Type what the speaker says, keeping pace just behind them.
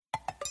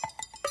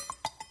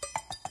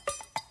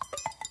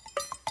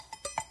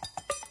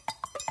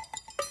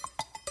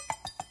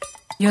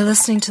You're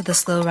listening to the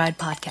Slow Ride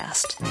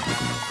Podcast.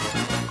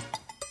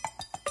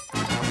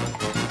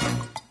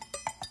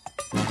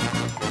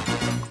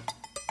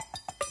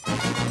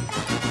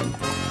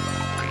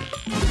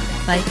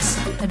 Bikes,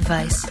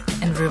 advice,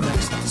 and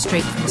rumors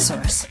straight from the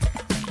source.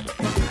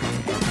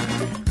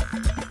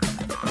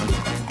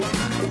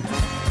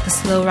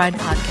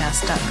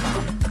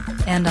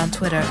 TheSlowRidePodcast.com and on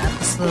Twitter at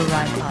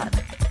TheSlowRidePod.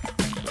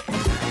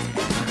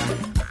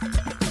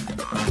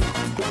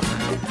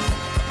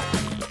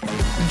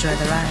 Enjoy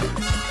the ride.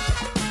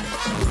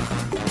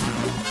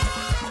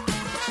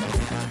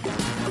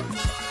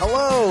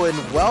 Hello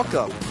and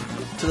welcome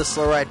to the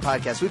Slow Ride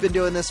Podcast. We've been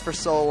doing this for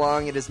so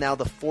long. It is now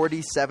the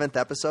 47th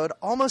episode,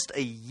 almost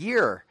a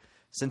year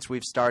since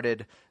we've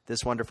started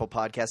this wonderful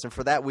podcast. And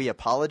for that, we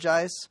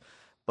apologize.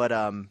 But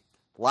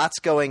lots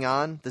going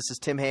on. This is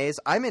Tim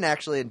Hayes. I'm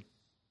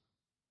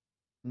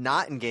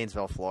not in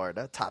Gainesville,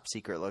 Florida, top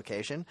secret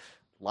location.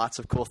 Lots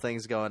of cool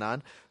things going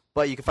on.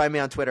 But you can find me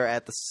on Twitter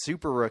at the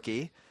Super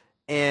Rookie.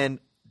 And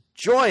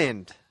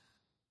joined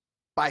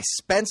by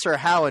Spencer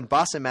Howe in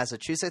Boston,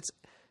 Massachusetts.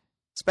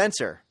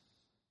 Spencer,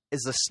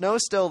 is the snow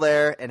still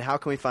there, and how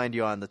can we find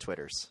you on the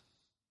Twitters?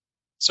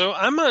 So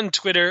I'm on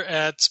Twitter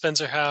at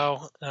Spencer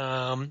Howe.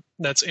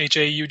 That's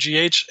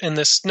Haugh. And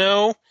the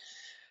snow,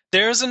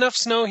 there's enough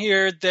snow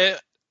here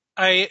that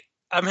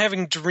I'm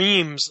having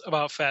dreams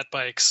about fat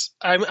bikes.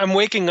 I'm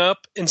waking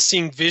up and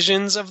seeing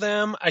visions of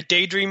them. I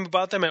daydream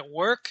about them at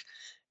work.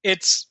 I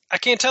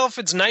can't tell if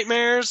it's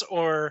nightmares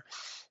or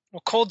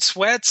cold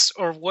sweats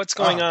or what's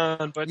going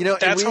on, but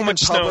that's how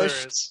much snow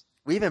there is.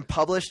 We even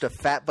published a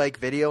fat bike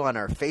video on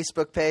our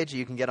Facebook page.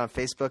 You can get on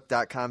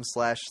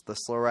facebook.com/the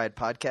Slow Ride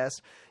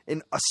Podcast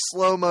in a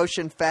slow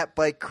motion fat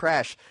bike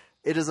crash.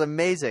 It is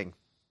amazing.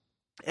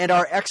 And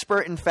our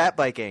expert in fat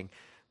biking,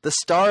 the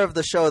star of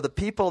the show, the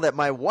people that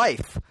my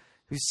wife,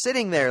 who's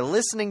sitting there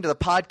listening to the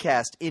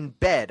podcast in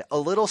bed, a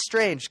little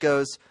strange,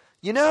 goes,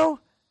 little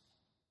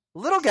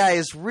guy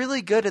is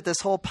really good at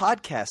this whole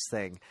podcast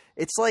thing.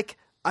 It's like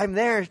I'm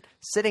there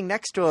sitting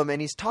next to him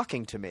and he's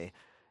talking to me.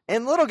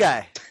 And little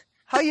guy,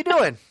 how you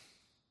doing?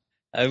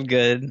 I'm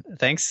good.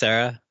 Thanks,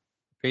 Sarah.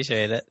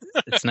 Appreciate it.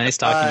 It's nice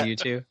talking to you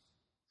too.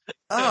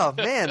 Oh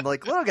man,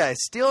 little guy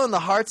stealing the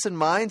hearts and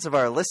minds of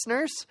our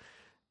listeners.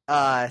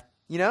 Are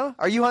you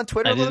on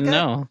Twitter? I didn't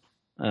know.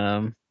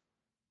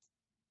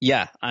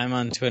 Yeah, I'm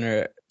on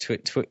Twitter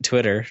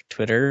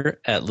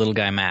at Little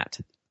Guy Matt.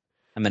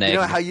 I'm an egg. You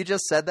know how you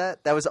just said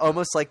that? That was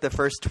almost like the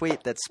first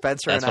tweet that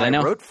Spencer and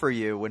I wrote for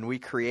you when we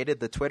created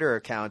the Twitter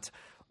account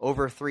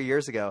over 3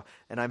 years ago.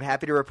 And I'm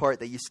happy to report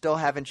that you still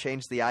haven't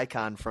changed the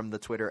icon from the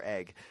Twitter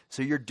egg.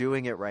 So you're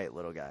doing it right,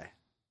 little guy.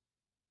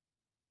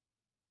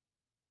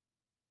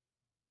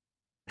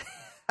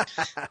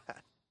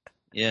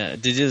 Yeah.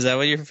 Is that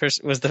what your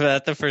first was?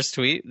 That the first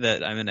tweet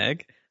that I'm an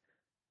egg?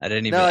 I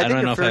didn't even. No, I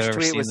don't know your if I've first ever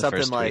tweet seen was the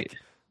something first like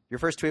tweet. Your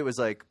first tweet was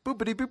like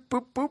boopity boop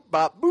boop boop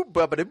bop boop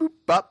boopity boop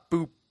bop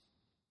boop.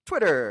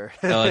 Twitter.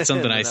 Oh, it's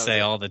something I say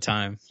all the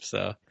time,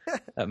 so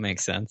that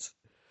makes sense.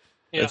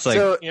 Yeah. It's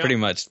pretty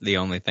much the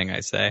only thing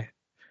I say.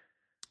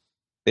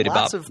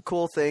 Lots of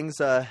cool things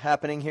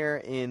happening here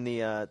in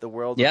the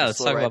world. Yeah, let's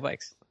talk about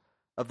bikes.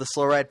 Of the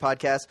Slow Ride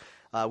Podcast.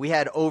 We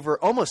had over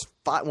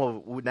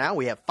now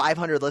we have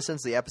 500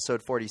 listens to the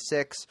episode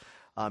 46.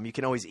 You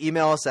can always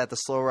email us at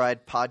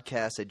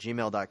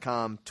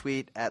theslowridepodcast@gmail.com,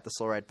 tweet at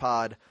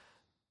theslowridepod.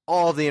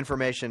 All of the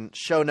information,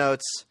 show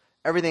notes,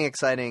 everything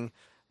exciting,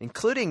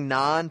 including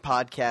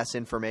non-podcast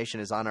information,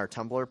 is on our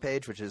Tumblr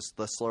page, which is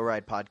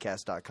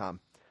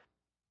theslowridepodcast.com.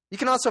 You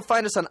can also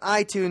find us on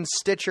iTunes,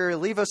 Stitcher.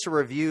 Leave us a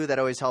review. That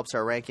always helps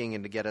our ranking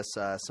and to get us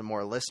some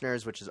more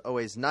listeners, which is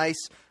always nice.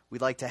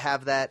 We'd like to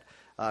have that.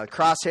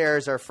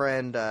 Crosshairs, our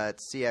friend at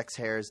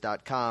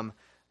cxhairs.com,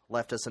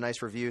 left us a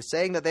nice review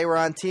saying that they were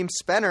on Team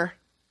Spenner.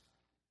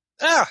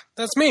 Ah,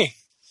 that's me.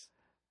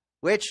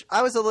 Which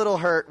I was a little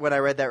hurt when I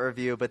read that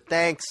review, but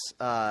thanks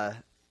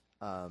for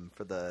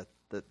the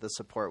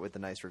support with the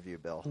nice review,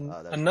 Bill.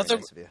 That was very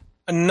nice of you.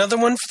 Another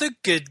one for the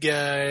good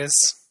guys.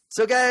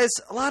 So, guys,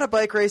 a lot of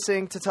bike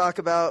racing to talk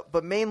about,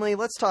 but mainly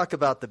let's talk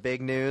about the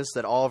big news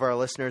that all of our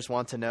listeners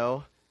want to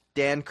know.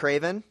 Dan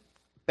Craven,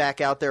 back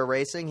out there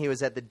racing. He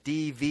was at the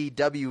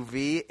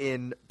DVWV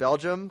in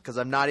Belgium, because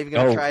I'm not even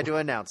going to try to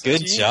announce it.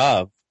 Good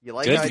job. You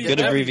like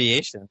good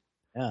abbreviation.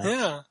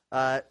 Yeah.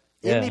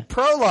 In the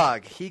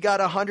prologue, he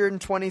got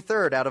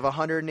 123rd out of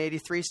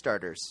 183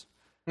 starters.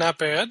 Not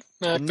bad.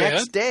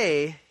 Next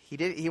day,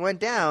 he went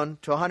down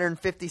to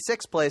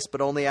 156th place, but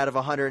only out of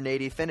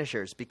 180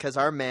 finishers, because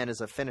our man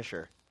is a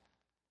finisher.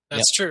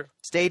 That's true.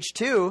 Stage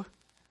 2,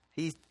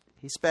 he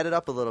sped it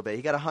up a little bit.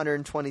 He got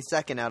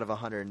 122nd out of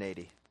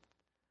 180.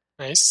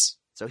 Nice.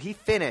 So he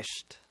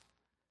finished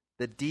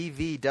the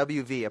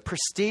DVWV, a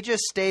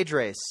prestigious stage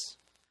race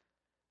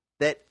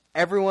that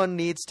everyone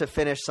needs to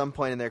finish some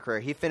point in their career.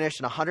 He finished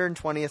in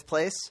 120th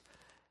place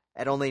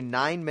at only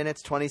 9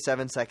 minutes,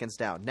 27 seconds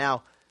down.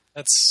 Now,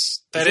 that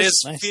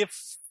is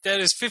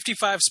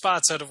 55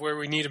 spots out of where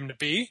we need him to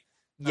be.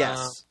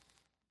 Yes.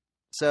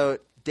 So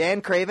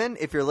Dan Craven,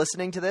 if you're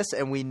listening to this,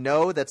 and we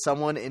know that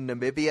someone in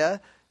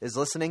Namibia is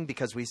listening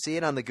because we see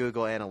it on the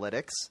Google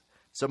Analytics.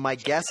 So my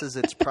guess is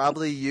it's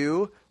probably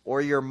you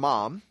or your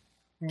mom.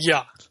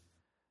 Yeah.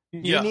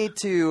 You need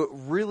to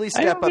really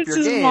step up your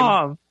his game.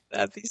 Mom.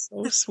 That'd be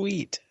so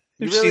sweet.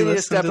 You if really she need to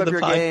listened step up the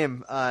your pod-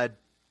 game,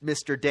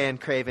 Mr. Dan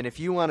Craven. If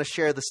you want to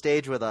share the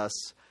stage with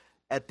us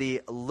at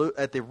the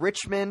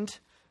Richmond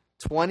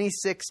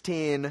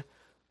 2016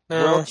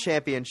 World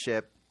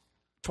Championship,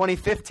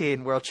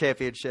 2015 World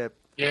Championship.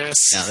 Yes.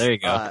 Yeah, there you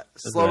go.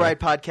 Slow Ride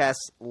Podcast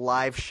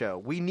live show.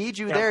 We need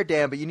you there,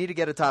 Dan, but you need to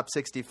get a top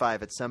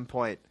 65 at some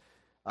point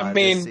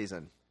this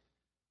season.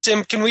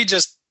 Tim, can we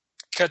just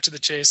cut to the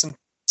chase and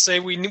say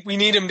we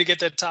need him to get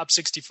that top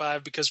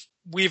 65 because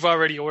we've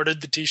already ordered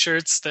the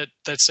T-shirts that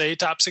say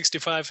top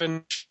 65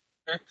 finisher,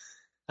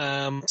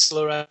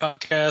 Slow Ride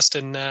Podcast,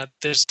 and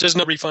there's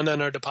no refund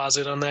on our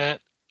deposit on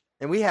that.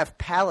 And we have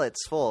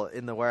pallets full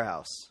in the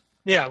warehouse.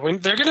 Yeah,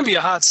 they're going to be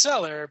a hot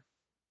seller,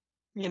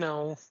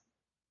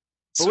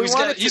 So he's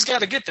got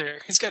to get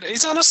there.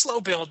 He's on a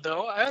slow build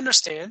though. I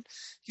understand.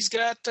 He's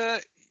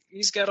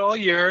got all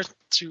year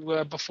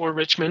to before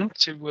Richmond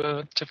to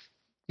where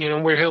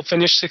he'll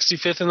finish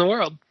 65th in the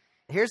world.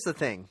 Here's the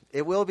thing.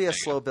 It will be a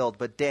slow build,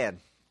 but Dan,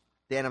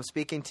 I'm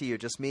speaking to you,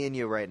 just me and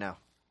you right now.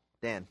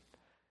 Dan,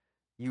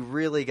 you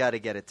really got to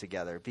get it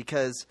together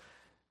because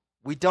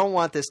we don't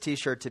want this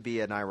T-shirt to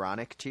be an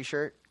ironic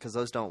T-shirt because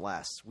those don't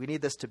last. We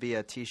need this to be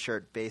a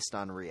T-shirt based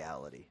on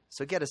reality.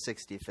 So get a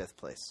 65th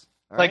place.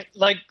 All right?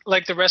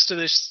 Like the rest of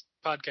this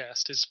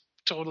podcast is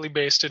totally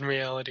based in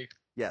reality.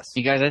 Yes.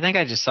 You guys, I think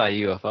I just saw a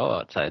UFO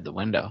outside the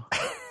window.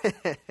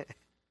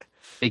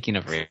 Speaking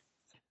of real.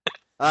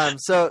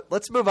 So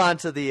let's move on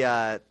to the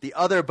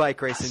other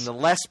bike racing, the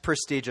less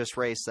prestigious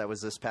race that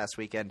was this past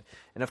weekend.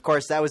 And, of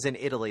course, that was in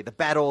Italy, the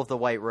Battle of the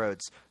White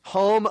Roads,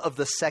 home of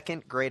the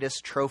second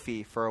greatest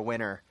trophy for a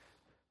winner.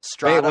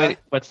 Wait,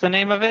 what's the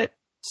name of it?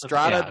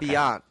 Strada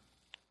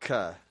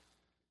Bianca.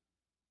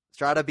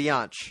 Strada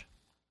Bianche.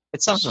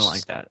 It's something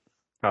like that,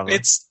 probably.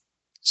 It's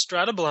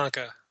Strada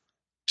Blanca,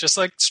 just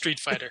like Street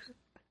Fighter.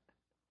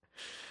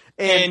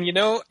 And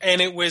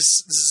it was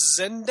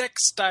Zendek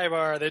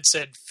Stybar that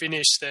said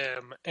finish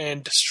them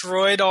and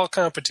destroyed all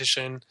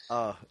competition.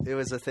 Oh, it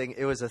was a thing.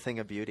 It was a thing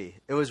of beauty.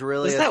 It was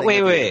really was a that, thing wait,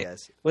 of beauty, wait.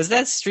 guys. Was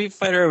that Street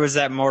Fighter or was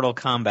that Mortal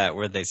Kombat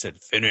where they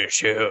said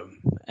finish him?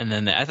 And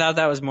then I thought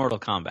that was Mortal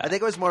Kombat. I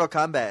think it was Mortal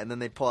Kombat, and then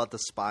they'd pull out the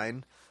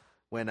spine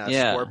when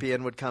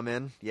Scorpion would come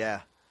in.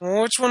 Yeah.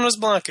 Which one was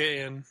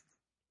Blanca in?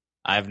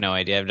 I have no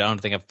idea. I don't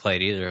think I've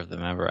played either of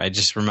them ever. I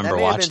just remember that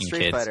may watching have been Street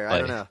kids Fighter. play. I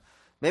don't know.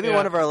 Maybe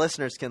one of our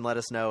listeners can let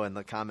us know in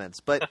the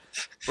comments. But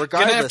regardless, you're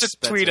gonna have to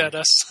tweet at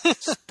us. We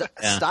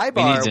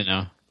need to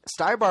know.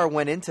 Stybar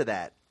went into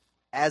that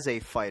as a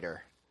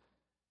fighter,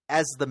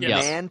 as the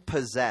man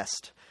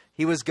possessed.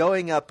 He was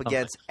going up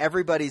against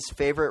everybody's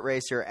favorite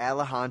racer,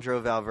 Alejandro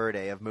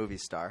Valverde of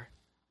Movistar.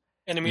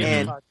 Enemy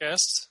of the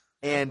podcast.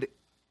 And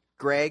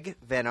Greg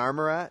Van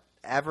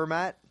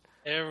Avermaet.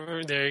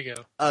 There you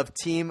go. Of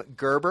Team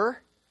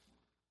Gerber,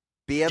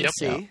 BMC.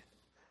 Yep.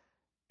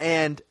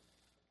 And,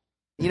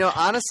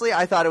 honestly,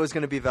 I thought it was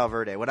going to be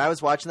Valverde. When I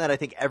was watching that, I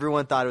think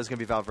everyone thought it was going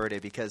to be Valverde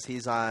because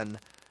he's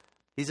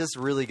just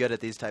really good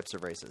at these types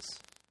of races.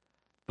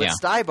 But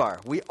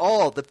Stybar,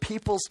 the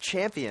people's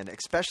champion,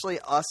 especially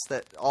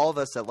all of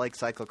us that like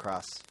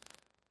cyclocross.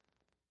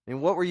 I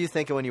mean, what were you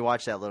thinking when you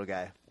watched that little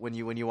guy, when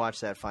you watched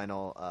that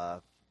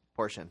final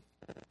portion?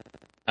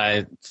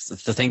 I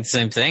think the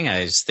same thing.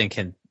 I was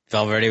thinking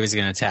Valverde was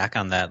going to attack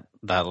on that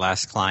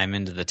last climb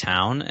into the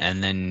town,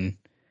 and then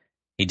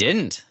he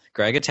didn't.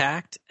 Greg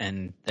attacked,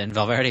 and then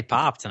Valverde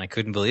popped, and I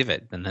couldn't believe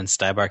it. And then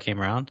Stybar came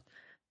around.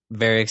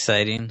 Very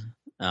exciting.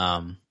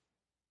 I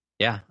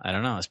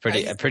don't know. I was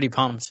pretty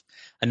pumped.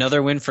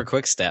 Another win for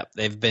Quick-Step.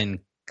 They've been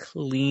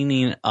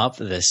cleaning up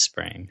this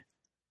spring,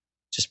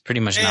 just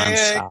pretty much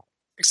nonstop.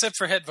 Except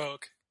for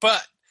Hedvogue.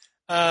 But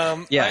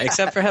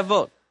except for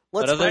Hedvogue.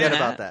 Let's forget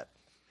about that.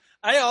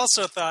 I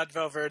also thought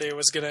Valverde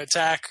was going to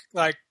attack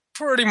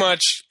pretty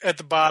much at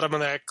the bottom of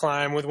that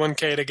climb with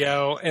 1K to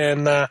go.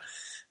 And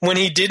when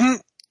he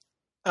didn't,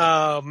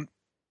 I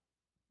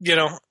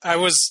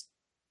was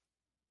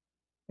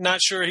not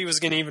sure he was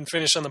going to even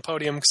finish on the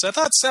podium because I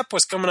thought Sepp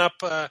was coming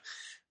up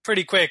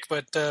pretty quick,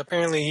 but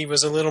apparently he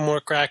was a little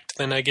more cracked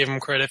than I gave him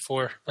credit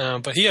for.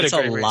 But he had a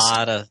great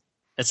race.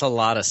 It's a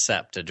lot of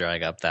Sepp to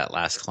drag up that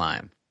last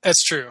climb.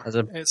 That's true.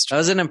 That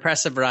was an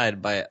impressive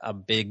ride by a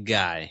big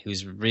guy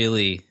who's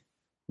really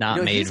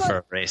not made for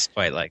a race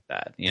quite like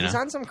that. He's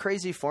on some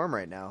crazy form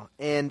right now,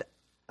 and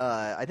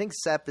I think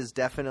Sepp is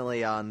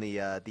definitely on the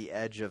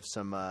edge of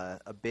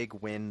a big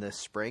win this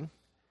spring.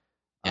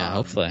 Yeah,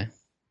 hopefully.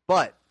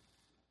 But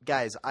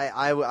guys,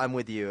 I'm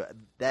with you.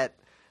 That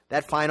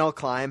final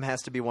climb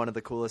has to be one of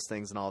the coolest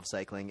things in all of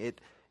cycling.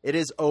 It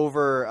is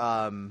over.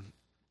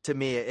 To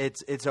me,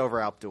 it's over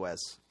Alpe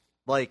d'Huez.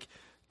 Like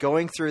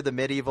going through the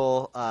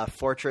medieval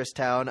fortress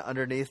town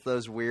underneath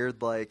those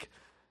weird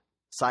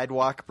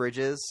sidewalk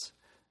bridges.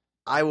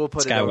 I will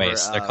put Skyways.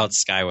 it over. They're called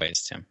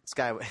Skyways, Tim.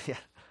 Skyway, yeah,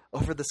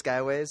 over the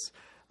Skyways.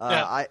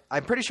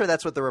 I'm pretty sure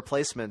that's what the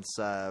Replacements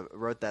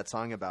wrote that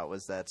song about,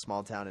 was that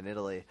small town in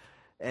Italy.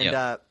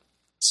 And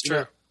it's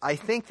true. I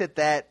think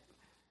that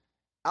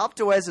Alpe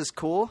d'Huez is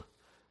cool,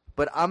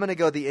 but I'm going to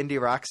go the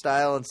indie rock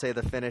style and say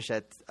the finish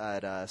at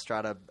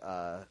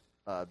Strada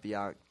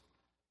Bianca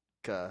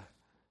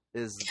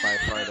is by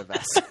far the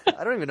best.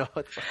 I don't even know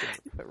what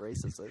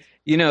race this is.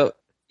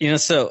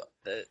 So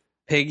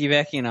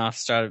piggybacking off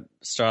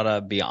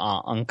Strada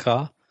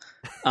Bianca,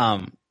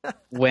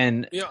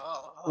 when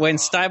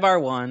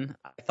Stybar won,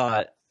 I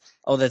thought,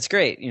 oh, that's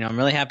great. I'm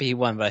really happy he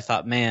won, but I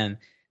thought, man,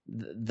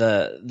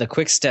 the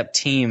quick step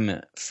team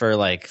for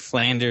like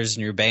Flanders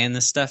and Roubaix and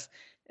this stuff,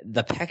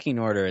 the pecking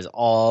order is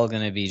all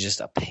going to be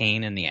just a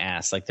pain in the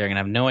ass. Like, they're going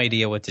to have no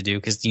idea what to do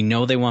because they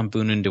want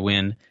Boonen to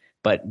win,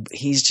 but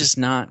he's just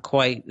not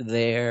quite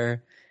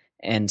there.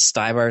 And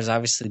Stybar is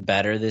obviously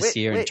better this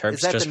year, and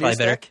Terpstra's probably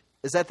better.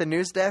 Is that the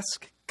news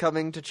desk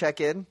coming to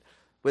check in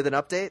with an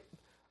update?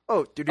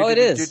 Oh, it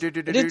is.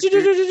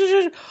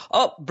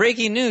 Oh,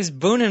 breaking news.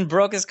 Boonen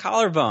broke his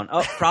collarbone.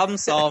 Oh, problem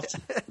solved.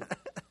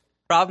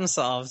 Problem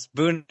solved.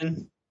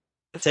 Boonen,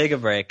 take a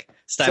break.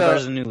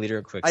 Stybar's a new leader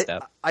of Quick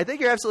Step. I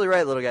think you're absolutely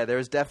right, little guy. There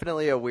was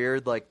definitely a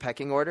weird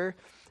pecking order.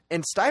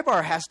 And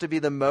Stybar has to be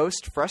the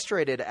most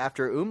frustrated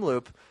after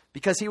Umloop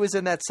because he was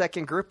in that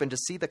second group, and to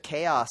see the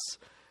chaos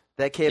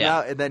that came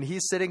out, and then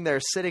he's sitting there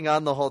sitting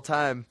on the whole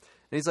time.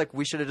 And he's like,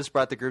 we should have just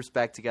brought the groups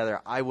back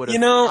together. I would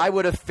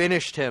have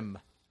finished him.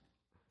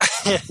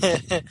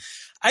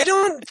 I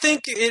don't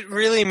think it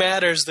really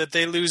matters that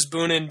they lose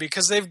Boonen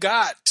because they've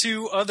got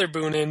two other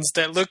Boonens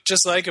that look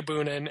just like a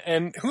Boonen.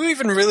 And who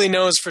even really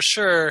knows for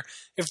sure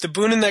if the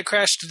Boonen that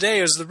crashed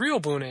today is the real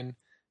Boonen?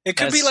 It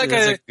could be like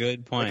a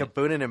good point. Like a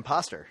Boonen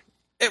imposter.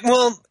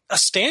 A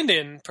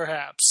stand-in,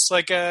 perhaps.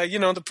 Like,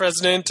 the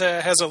president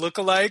has a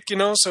look-alike,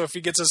 so if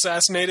he gets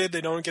assassinated,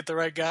 they don't get the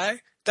right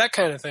guy. That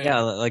kind of thing.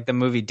 Yeah, like the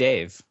movie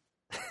Dave.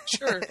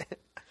 Sure.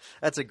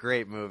 That's a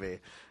great movie.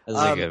 That's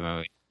a good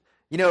movie.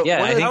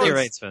 I think you're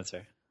right,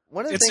 Spencer.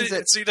 One of the things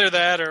it's either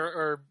that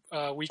or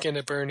Weekend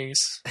at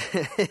Bernie's.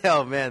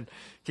 Oh, man.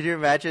 Can you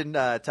imagine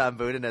Tom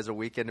Boonen as a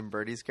Weekend at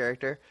Bernie's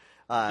character?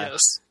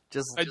 Yes.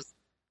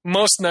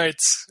 Most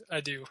nights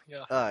I do,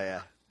 yeah. Oh,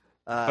 yeah.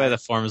 Probably the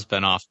form's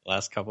been off the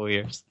last couple of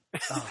years.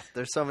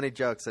 There's so many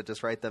jokes that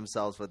just write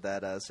themselves with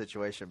that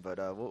situation, but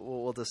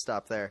we'll just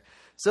stop there.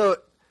 So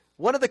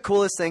one of the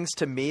coolest things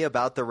to me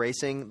about the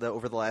racing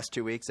over the last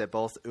 2 weeks at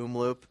both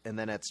Umloop and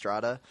then at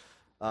Strada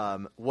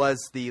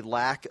was the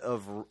lack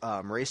of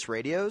race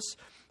radios.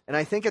 And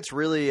I think it's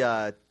really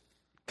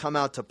come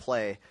out to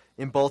play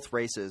in both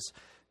races.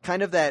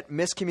 Kind of that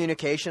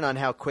miscommunication on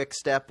how Quick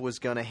Step was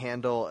going to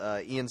handle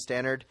Ian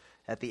Stannard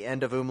at the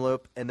end of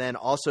Umloop, and then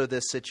also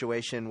this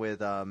situation with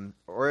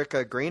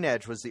Orica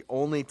Greenedge was the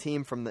only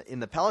team in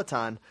the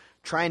peloton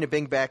trying to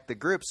bring back the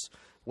groups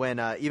when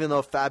even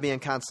though Fabian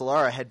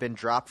Cancellara had been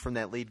dropped from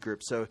that lead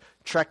group. So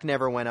Trek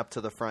never went up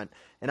to the front.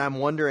 And I'm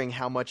wondering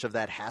how much of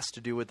that has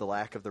to do with the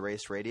lack of the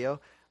race radio.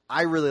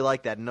 I really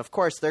like that. And, of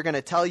course, they're going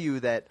to tell you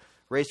that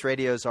race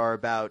radios are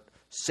about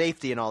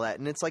safety and all that.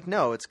 And it's like,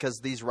 no, it's because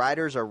these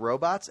riders are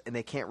robots and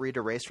they can't read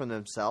a race from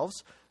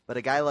themselves. But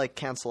a guy like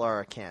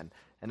Cancellara can,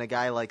 and a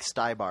guy like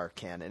Stybar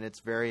can. And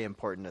it's very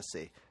important to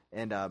see.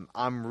 And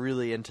I'm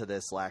really into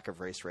this lack of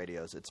race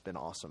radios. It's been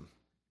awesome.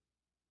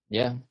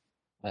 Yeah,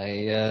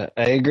 I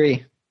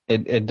agree.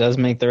 It does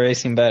make the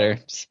racing better,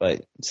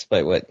 despite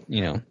what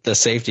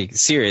the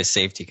serious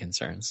safety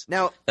concerns.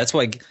 Now that's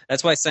why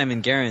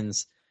Simon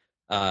Gerrans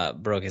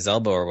broke his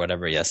elbow or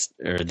whatever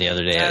or the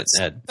other day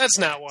that's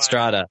not why.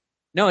 Strada.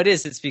 No, it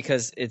is. It's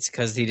because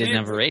he didn't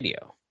have a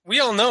radio. We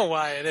all know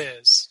why it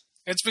is.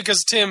 It's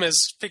because Tim has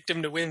picked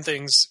him to win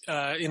things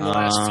in the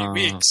last few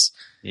weeks.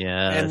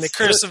 Yeah, and the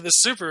curse of the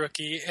super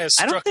rookie has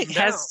struck him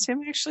down. Has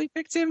Tim actually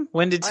picked him?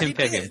 When did Tim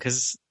pick him?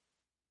 Because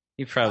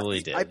he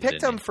probably did. I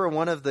picked him for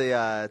one of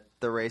the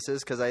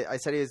races because I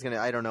said he was going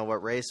to – I don't know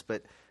what race,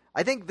 but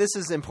I think this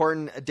is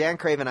important. Dan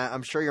Craven,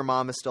 I'm sure your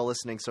mom is still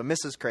listening. So,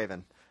 Mrs.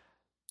 Craven,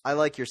 I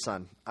like your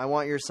son. I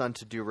want your son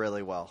to do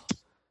really well.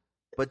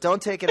 But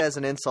don't take it as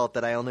an insult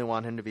that I only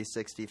want him to be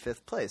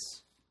 65th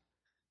place.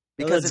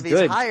 Because if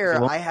he's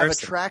higher, I have a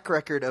track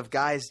record of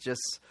guys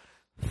just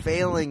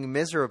failing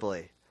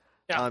miserably.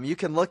 Yeah. You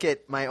can look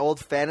at my old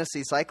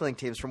fantasy cycling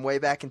teams from way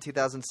back in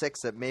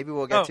 2006 that maybe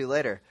we'll get to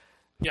later.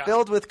 Yeah.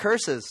 Filled with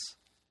curses.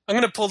 I'm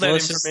going to pull that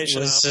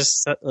information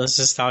up. Let's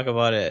just talk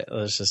about it.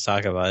 Let's just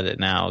talk about it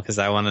now because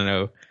I want to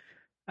know.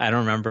 I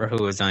don't remember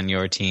who was on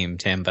your team,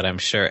 Tim, but I'm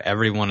sure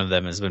every one of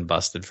them has been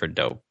busted for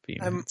dope.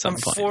 I'm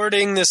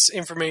forwarding this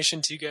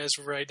information to you guys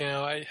right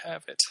now. I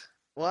have it.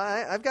 Well,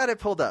 I've got it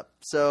pulled up.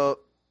 So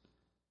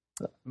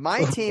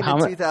my team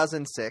in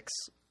 2006.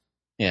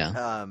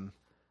 Yeah.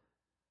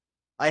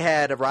 I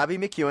had Robbie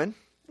McEwen.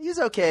 He was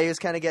okay. He was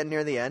kind of getting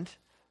near the end.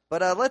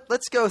 But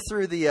let's go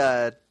through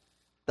the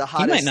hottest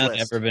He might not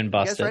list. Ever been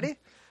busted. You guys ready?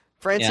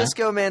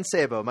 Francisco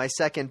Mancebo, my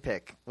second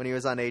pick when he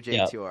was on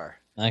AJ2R.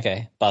 Yep.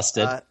 Okay,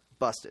 busted.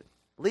 Busted.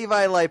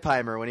 Levi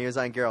Leipheimer when he was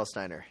on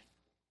Gerolsteiner.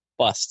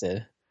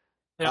 Busted.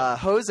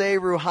 Jose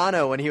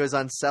Rujano when he was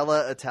on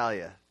Sella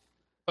Italia.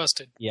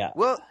 busted. Yeah.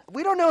 Well,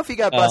 we don't know if he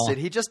got Well, busted.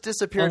 He just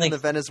disappeared in the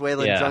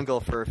Venezuelan yeah. jungle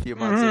for a few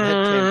months and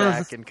then came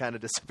back and kind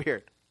of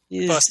disappeared.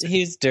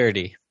 He's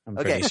dirty, I'm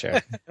pretty sure.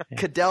 Yeah.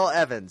 Cadell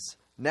Evans.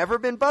 Never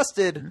been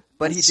busted,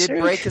 but he That's did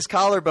true. break his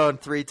collarbone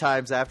 3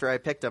 times after I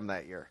picked him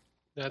that year.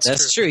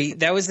 That's true.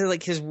 That was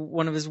like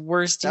one of his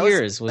worst That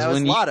years was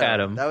when you Lotto. had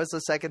him. That was the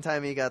second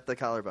time he got the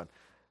collarbone.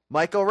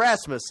 Michael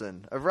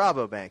Rasmussen of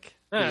Rabobank.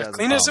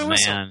 Clean as a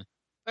whistle. Man.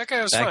 That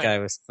guy was That fine. guy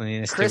was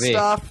clean as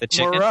Christophe the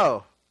chicken.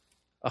 Moreau.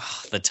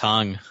 Oh, the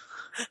tongue.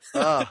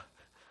 Oh,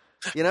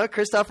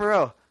 Christophe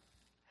Moreau.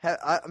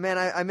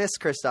 I miss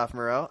Christophe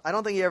Moreau. I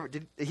don't think he ever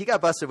did. He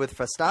got busted with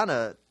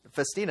Festina,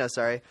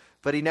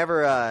 but he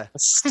never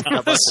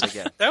got busted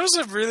again. That was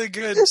a really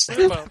good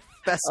slip up.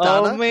 Festana?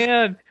 Oh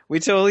man, we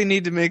totally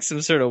need to make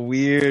some sort of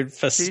weird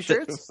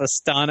T-shirts?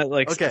 Festana,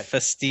 Okay.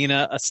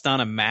 Astana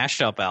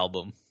mashup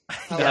album. I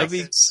That'd like be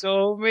it.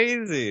 so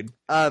amazing.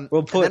 We'll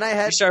We'll put then I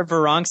had, Richard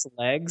Varronk's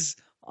legs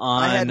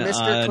I had on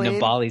Mr. Clean.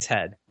 Nabali's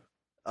head.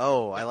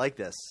 oh, I like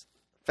this.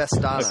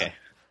 Festana. Okay.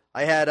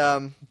 I had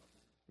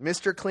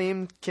Mr.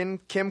 Clean Kim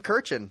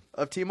Kirchen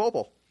of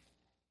T-Mobile.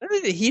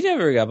 He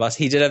never got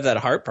busted. He did have that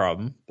heart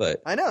problem,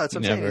 but I know, that's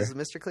what I'm saying. This is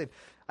Mr. Clean.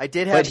 I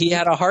did have but he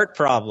had a heart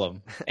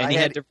problem, and I he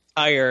had- had to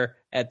retire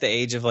at the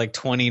age of like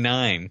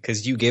 29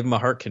 because you gave him a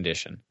heart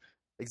condition.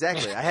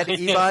 Exactly. I had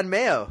Ivan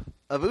Mayo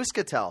of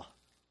Euskatel.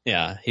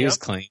 Yeah, he was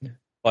clean.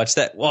 Watch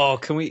that. Whoa,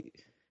 can we?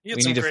 He had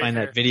We some need to great find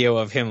hair. that video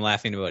of him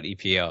laughing about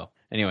EPO.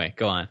 Anyway,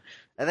 go on.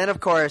 And then, of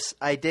course,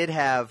 I did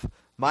have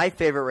my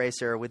favorite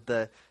racer with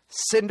the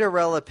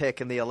Cinderella pick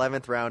in the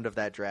 11th round of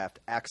that draft,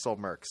 Axel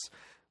Merckx.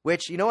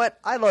 Which, you know what?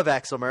 I love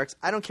Axel Merckx.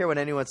 I don't care what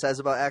anyone says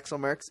about Axel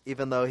Merckx,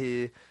 even though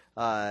he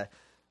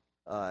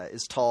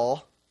is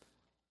tall.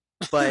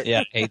 But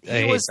Yeah,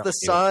 he was the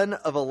son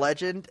of a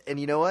legend. And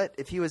you know what?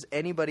 If he was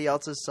anybody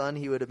else's son,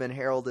 he would have been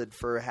heralded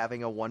for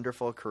having a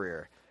wonderful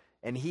career.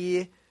 And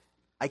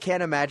I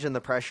can't imagine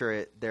the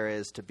pressure there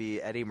is to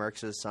be Eddie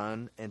Merckx's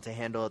son and to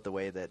handle it the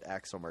way that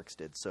Axel Merckx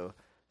did. So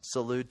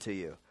salute to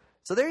you.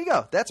 So there you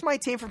go. That's my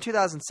team from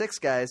 2006,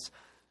 guys.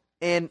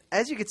 And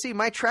as you can see,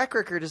 my track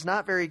record is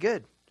not very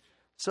good.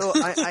 So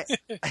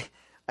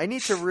I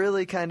need to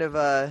really kind of,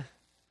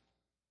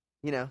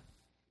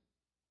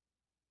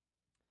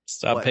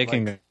 Stop What,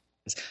 picking. like-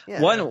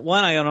 yeah.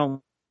 One, I don't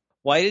know.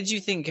 Why did you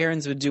think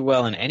Cairns would do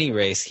well in any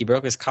race? He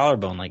broke his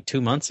collarbone like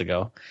 2 months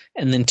ago.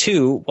 And then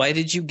 2, why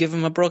did you give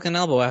him a broken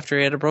elbow after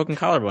he had a broken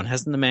collarbone?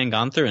 Hasn't the man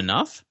gone through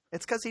enough?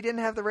 It's because he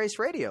didn't have the race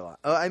radio on.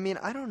 I mean,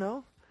 I don't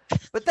know.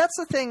 But that's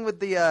the thing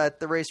with the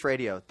race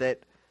radio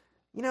that,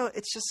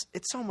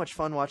 it's so much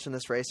fun watching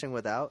this racing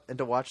without and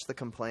to watch the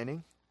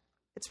complaining.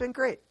 It's been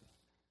great.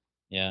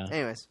 Yeah.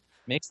 Anyways.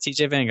 Makes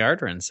TJ Van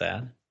Garderen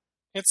sad.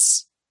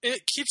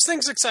 It keeps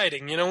things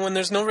exciting. When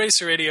there's no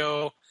race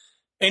radio,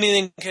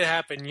 anything could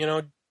happen.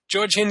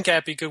 George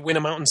Hincapie could win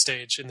a mountain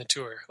stage in the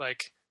Tour.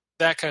 Like,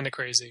 that kind of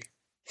crazy.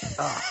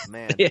 Oh,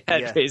 man.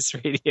 Yeah, race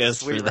radios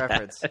Sweet for that.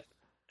 reference.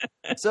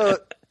 So,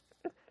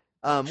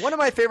 one of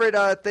my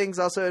favorite things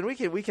also, and we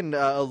can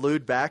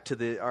allude back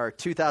to our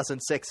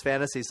 2006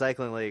 Fantasy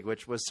Cycling League,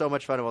 which was so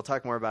much fun, and we'll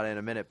talk more about it in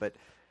a minute. But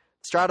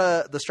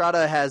Strada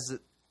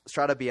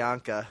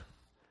Bianca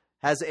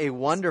has a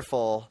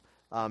wonderful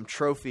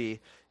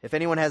trophy. If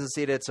anyone hasn't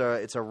seen it,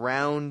 it's a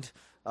round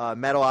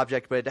metal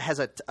object, but it has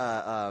a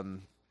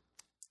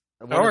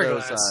one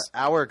of those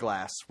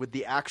hourglass with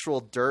the actual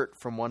dirt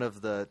from one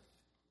of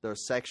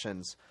those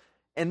sections.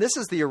 And this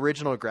is the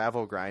original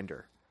gravel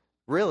grinder.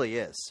 Really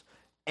is.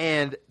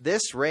 And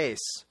this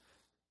race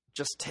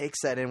just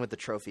takes that in with the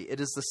trophy. It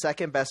is the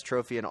second best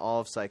trophy in all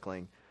of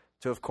cycling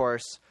to, of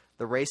course,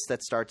 the race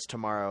that starts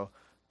tomorrow,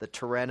 the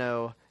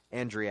Tirreno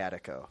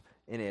Adriatico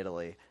in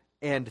Italy.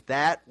 And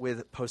that,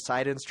 with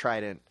Poseidon's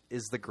Trident,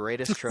 is the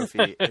greatest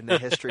trophy in the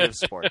history of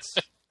sports.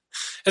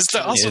 It's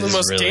also It the is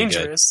most really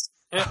dangerous.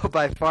 Yeah. Oh,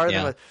 by far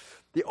Yeah.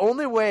 the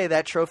only way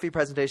that trophy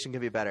presentation can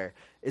be better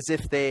is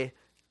if they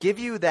give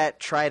you that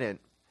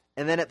trident,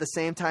 and then at the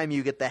same time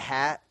you get the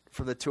hat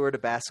from the Tour de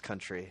Basque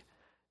Country.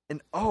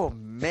 And oh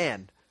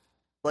man,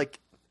 like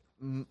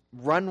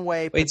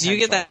runway. Wait, do you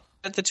get potential.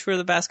 that at the Tour of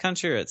the Basque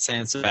Country or at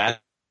San Sebastian?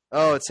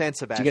 Oh, it's San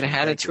Sebastian. Do you get a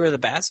hat at Thank Tour you. of the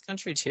Basque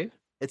Country too?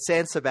 It's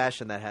San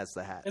Sebastian that has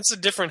the hat. It's a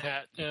different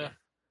hat. Yeah.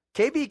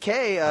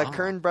 KBK,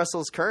 Kern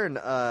Brussels Kern,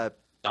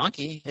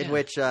 Donkey. in yeah.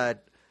 which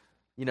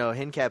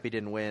Hincapie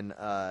didn't win,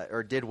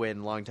 or did win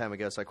a long time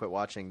ago, so I quit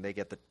watching. They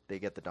get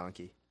the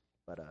donkey,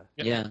 but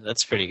Yeah,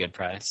 that's a pretty good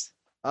price.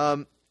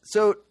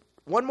 So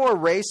one more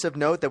race of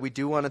note that we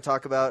do want to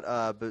talk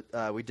about,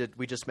 but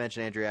we just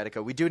mentioned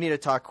Adriatico. We do need to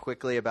talk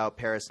quickly about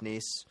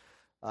Paris-Nice.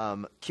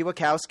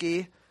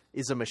 Kwiatkowski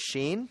is a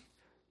machine.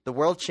 The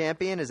world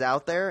champion is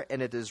out there,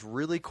 and it is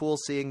really cool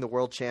seeing the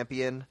world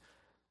champion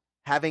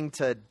having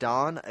to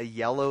don a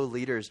yellow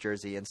leader's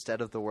jersey instead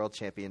of the world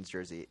champion's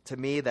jersey. To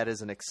me, that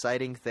is an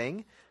exciting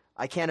thing.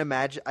 I can't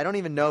imagine. I don't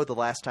even know the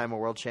last time a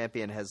world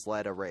champion has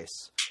led a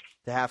race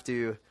to have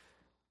to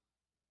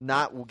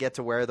not get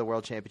to wear the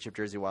world championship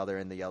jersey while they're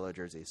in the yellow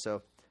jersey.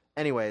 So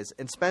Anyways,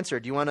 and Spencer,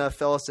 do you want to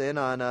fill us in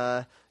on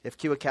if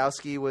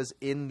Kwiatkowski was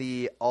in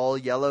the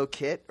all-yellow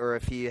kit or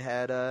if he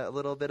had a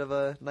little bit of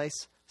a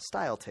nice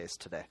style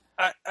taste today?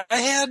 I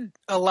had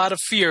a lot of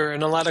fear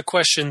and a lot of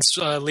questions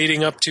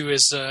leading up to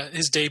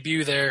his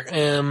debut there.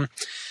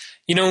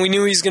 We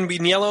knew he was going to be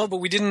in yellow, but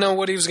we didn't know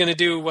what he was going to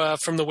do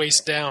from the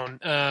waist down,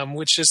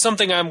 which is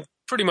something I'm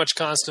pretty much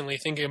constantly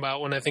thinking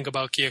about when I think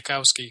about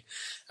Kwiatkowski.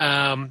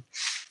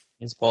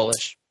 He's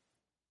Polish.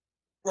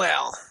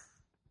 Well,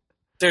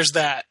 there's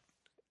that.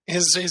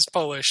 He's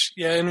Polish,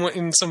 yeah.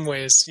 In some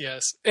ways,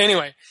 yes.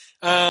 Anyway,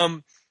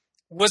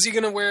 was he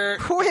going to wear?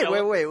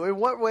 Wait. In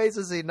what ways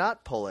is he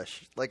not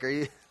Polish? Like, are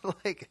you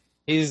like?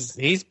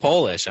 He's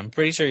Polish. I'm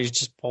pretty sure he's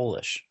just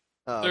Polish.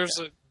 Oh,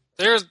 okay.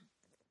 There's.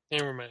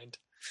 Never mind.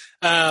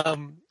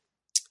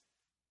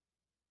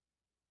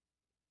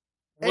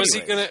 Was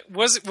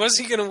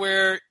he gonna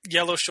wear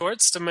yellow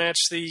shorts to match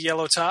the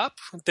yellow top,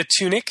 the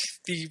tunic,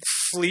 the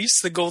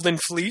fleece, the golden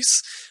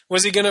fleece?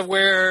 Was he gonna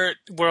wear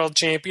World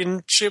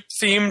Championship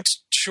themed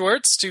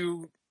shorts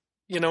to,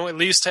 at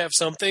least have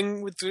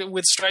something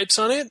with stripes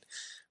on it,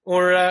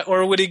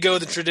 or would he go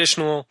the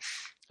traditional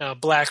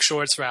black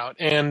shorts route?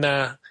 And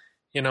the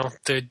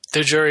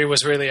jury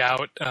was really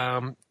out.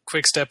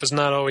 Quick-Step has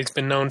not always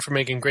been known for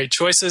making great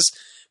choices,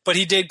 but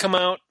he did come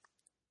out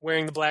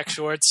wearing the black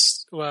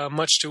shorts,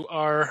 much to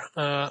our,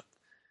 I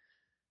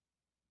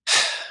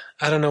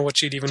don't know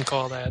what you'd even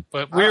call that,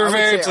 but we were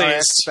very pleased. Our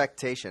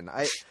expectation.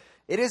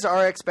 It is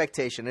our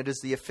expectation. It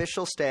is the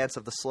official stance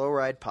of the Slow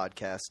Ride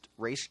Podcast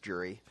race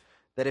jury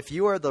that if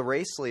you are the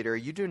race leader,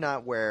 you do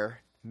not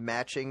wear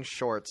matching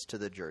shorts to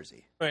the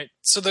jersey. Right.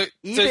 So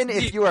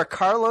if you are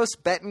Carlos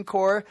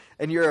Betancourt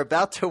and you're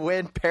about to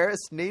win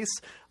Paris-Nice,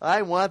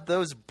 I want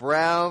those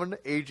brown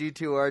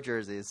AG2R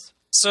jerseys.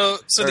 So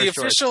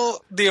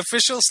the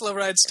official Slow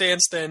Ride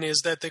stance then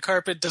is that the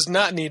carpet does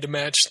not need to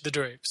match the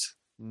drapes.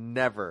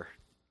 Never.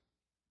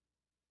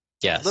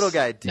 Yes. Little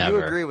guy, do never.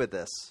 you agree with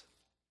this?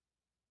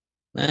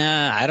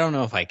 I don't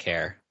know if I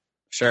care.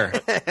 Sure.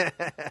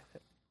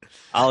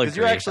 I'll agree. Because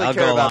you actually I'll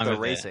care go about along the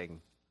with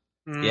racing.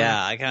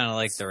 Yeah, I kind of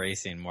like the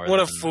racing more. What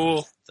than a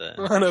fool!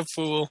 What a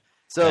fool!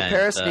 So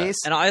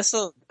Paris-Nice, and I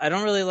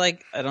don't really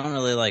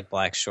like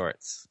black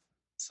shorts.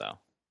 So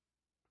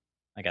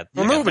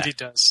nobody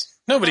does.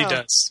 Nobody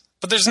does.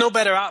 But there's no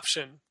better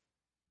option.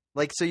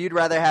 Like, so you'd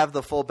rather have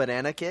the full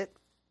banana kit,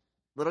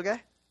 little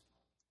guy?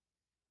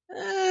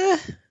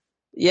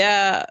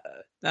 Yeah,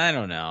 I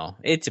don't know.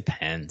 It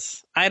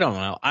depends. I don't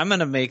know. I'm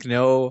gonna make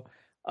no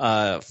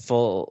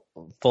full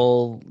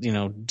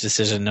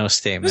decision, no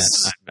statement.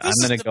 I'm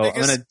gonna go.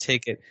 I'm gonna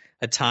take it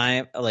a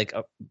time,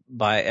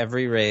 by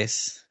every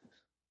race.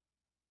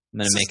 I'm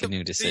gonna make a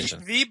new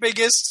decision. The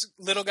biggest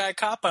little guy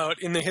cop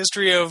out in the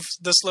history of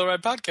the Slow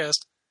Ride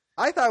Podcast.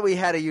 I thought we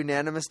had a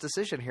unanimous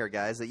decision here,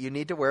 guys, that you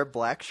need to wear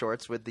black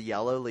shorts with the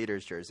yellow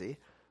leaders jersey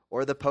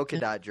or the polka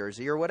dot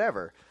jersey or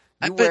whatever.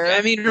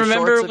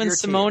 Remember when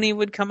Simone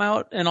would come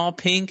out in all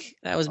pink?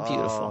 That was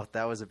beautiful. Oh,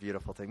 that was a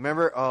beautiful thing.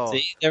 Remember? Oh,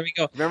 see, there we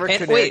go. Remember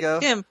Cunego?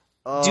 Wait, Tim,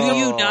 do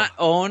you not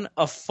own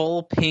a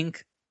full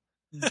pink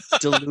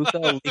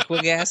DeLuca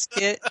liquid gas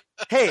kit?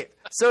 Hey,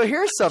 so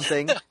here's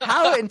something.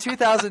 How in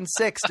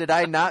 2006 did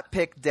I not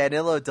pick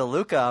Danilo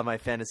DeLuca on my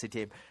fantasy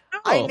team?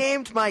 Oh. I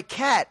named my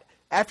cat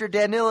after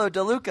Danilo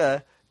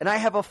DeLuca, and I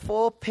have a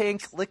full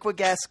pink liquid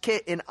gas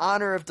kit in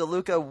honor of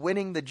DeLuca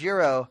winning the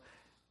Giro,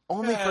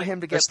 only for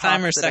him to get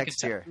popped the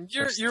next year.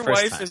 Your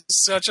wife is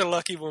such a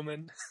lucky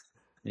woman.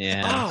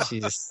 Yeah,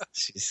 she's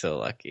so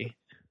lucky.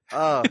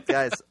 Oh,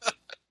 guys,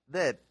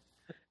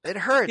 it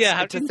hurts. Yeah,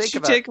 how to did think you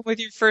about. take him with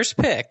your first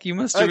pick? You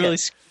must have really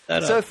screwed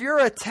that up. So if you're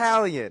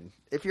Italian,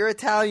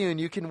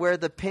 you can wear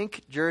the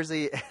pink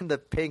jersey and the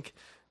pink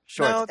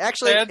shorts. No,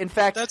 actually, in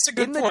fact, that's a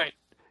good point.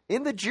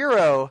 In the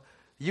Giro,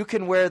 you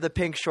can wear the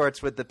pink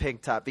shorts with the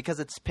pink top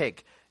because it's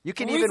pink. You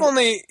can we've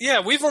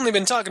only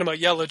been talking about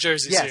yellow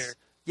jerseys here.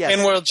 Yes.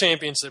 And World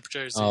Championship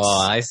jerseys. Oh,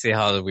 I see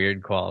how the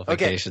weird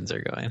qualifications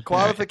are going.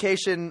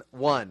 Qualification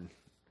 1.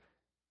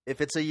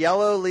 If it's a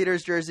yellow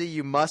leaders jersey,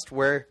 you must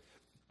wear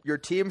your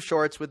team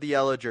shorts with the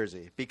yellow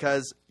jersey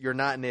because you're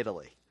not in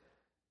Italy.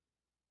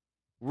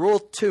 Rule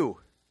 2.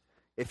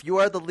 If you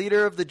are the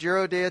leader of the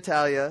Giro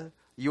d'Italia,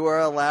 you are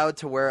allowed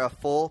to wear a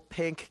full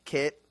pink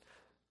kit,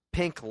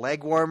 pink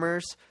leg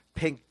warmers,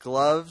 pink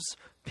gloves,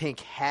 pink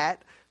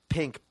hat,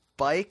 pink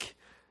bike.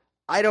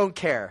 I don't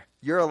care.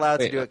 You're allowed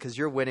to do it because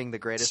you're winning the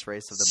greatest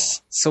race of them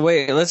all. So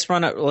wait, let's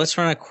run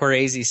a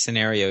crazy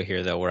scenario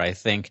here, though, where I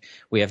think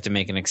we have to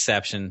make an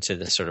exception to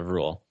this sort of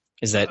rule.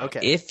 Is that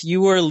if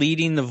you are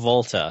leading the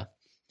Volta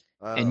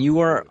and you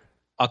are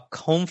a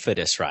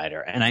Confidus rider,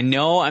 and I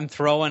know I'm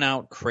throwing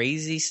out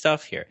crazy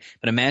stuff here,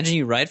 but imagine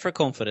you ride for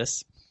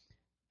Confidus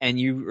and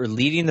you are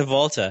leading the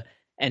Volta,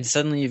 and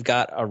suddenly you've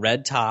got a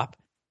red top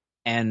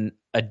and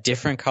a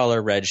different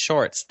color red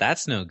shorts.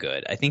 That's no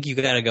good. I think you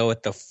got to go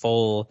with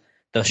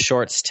the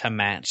shorts to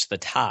match the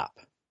top.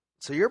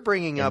 So you're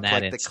bringing up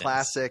like instance. the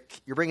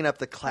classic. You're bringing up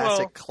the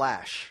classic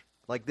clash.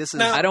 Like this is.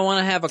 I don't want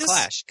to have a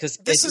clash because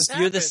if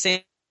you're the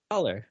same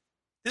color.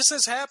 This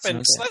has happened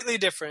Okay. slightly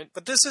different,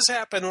 but this has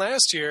happened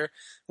last year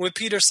with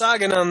Peter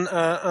Sagan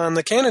on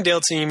the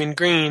Cannondale team in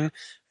green,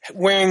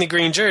 wearing the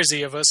green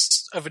jersey of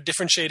a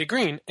different shade of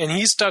green, and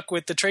he stuck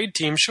with the trade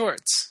team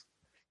shorts.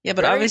 Yeah,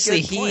 but Very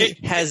obviously good he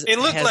point. has. It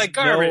looked has like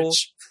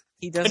garbage.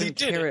 He But he doesn't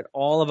did care it. at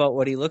all about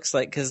what he looks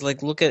like because,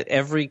 like, look at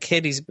every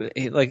kid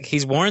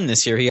he's worn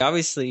this year. He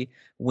obviously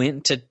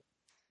went to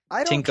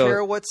I don't Tinko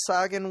care what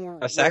Sagan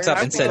wears sacks up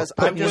and said, because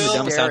 "Put I'm me in the just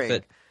dumbest staring.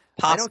 outfit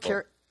I possible." don't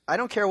care. I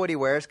don't care what he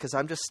wears because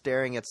I'm just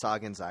staring at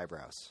Sagan's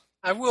eyebrows.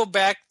 I will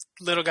back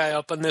little guy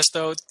up on this,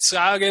 though.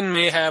 Sagan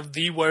may have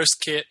the worst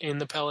kit in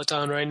the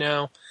Peloton right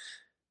now.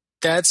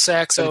 That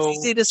Saxo But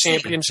it's easy to see.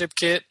 championship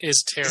kit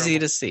is terrible. Easy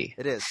to see.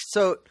 It is.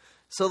 So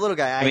little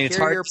guy, I mean, it's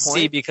hear hard your to point.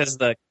 see because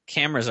the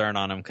cameras aren't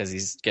on him because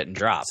he's getting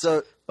dropped.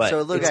 So but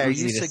little it's guy,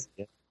 easy to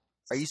see.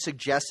 are you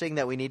suggesting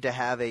that we need to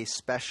have a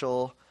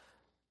special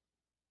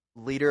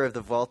leader of the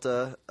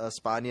Vuelta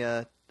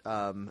España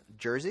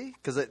jersey?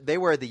 Because they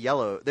wear the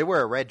yellow. They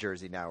wear a red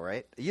jersey now,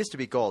 right? It used to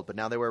be gold, but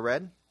now they wear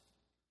red.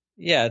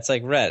 Yeah, it's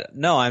like red.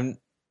 No, I'm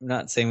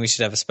not saying we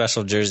should have a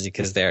special jersey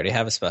because they already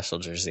have a special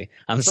jersey.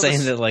 I'm So saying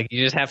this- that like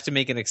you just have to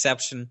make an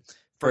exception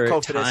For for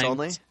Cofidis times-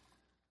 only?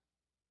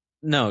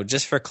 No,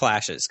 just for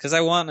clashes because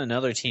I want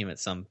another team at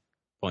some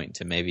point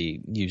to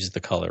maybe use the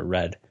color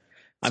red.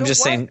 I'm So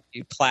just why- saying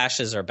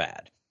clashes are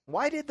bad.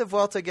 Why did the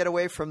Vuelta get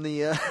away from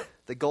the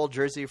the gold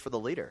jersey for the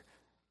leader?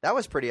 That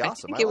was pretty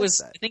awesome. I think it liked was.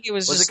 that. I think it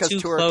was Was it just because too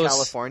Tour close. of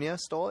California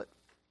stole it?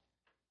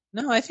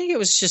 No, I think it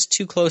was just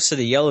too close to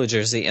the yellow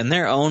jersey, and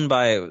they're owned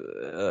by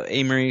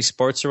Amory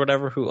Sports or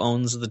whatever, who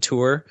owns the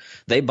tour.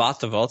 They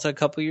bought the Volta a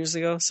couple years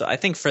ago, so I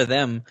think for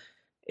them,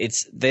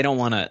 it's they don't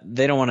want to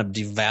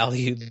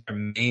devalue their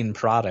main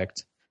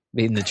product,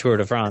 being the Tour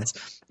de France,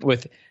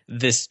 with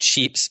this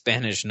cheap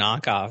Spanish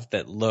knockoff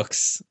that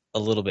looks a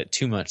little bit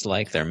too much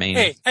like their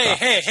main.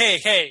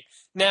 Hey!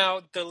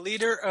 Now the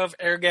leader of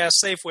Airgas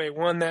Safeway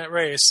won that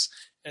race,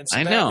 and so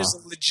I that know. was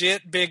a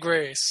legit big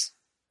race.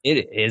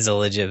 It is a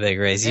legit big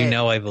race. Hey. You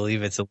know, I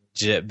believe it's a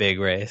legit big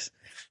race.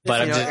 But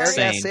You I'm know, just Airgas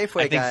saying,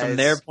 Safeway I think from guys-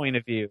 their point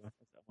of view,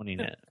 owning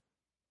it.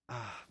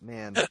 Oh,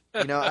 man,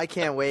 I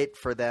can't wait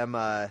for them.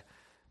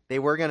 They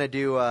were going to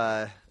do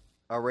a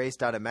race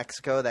down in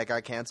Mexico that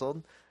got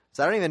canceled.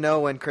 So I don't even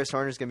know when Chris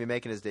Horner's going to be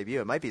making his debut.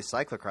 It might be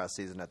cyclocross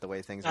season at the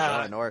way things are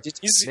going. Or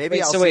He's- maybe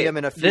wait, I'll so see wait, him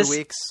in a few this-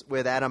 weeks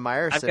with Adam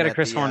Meyerson I've got a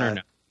Chris Horner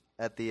now.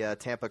 at the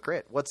Tampa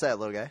Crit. What's that,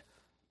 little guy?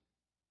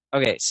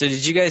 Okay, so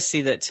did you guys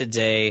see that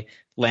today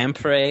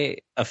Lamprey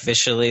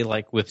officially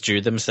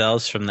withdrew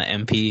themselves from the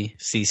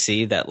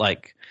MPCC, that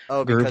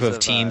group because of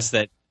teams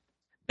that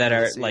are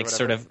policy or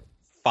sort whatever? of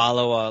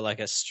follow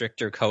a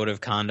stricter code of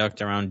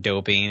conduct around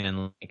doping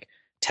and And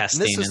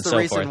testing this is and the so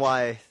reason forth.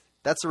 why.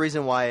 That's the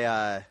reason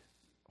why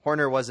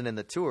Horner wasn't in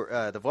the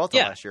tour, the Vuelta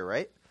Yeah. last year,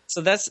 right? So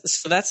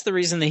that's the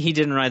reason that he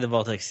didn't ride the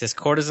Volta. His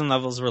cortisone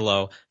levels were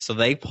low, so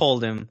they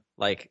pulled him.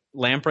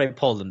 Lamprey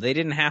pulled him. They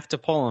didn't have to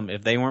pull him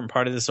if they weren't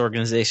part of this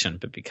organization,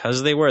 but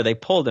because they were, they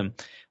pulled him.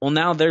 Well,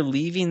 now they're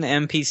leaving the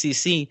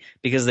MPCC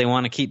because they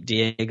want to keep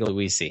Diego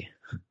Luisi,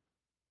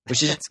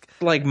 which is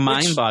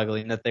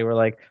mind-boggling that they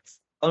were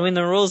following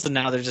the rules, and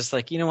now they're just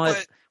you know what?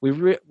 But-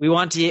 we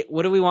want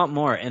what do we want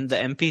more? And the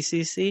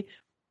MPCC,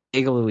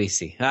 Diego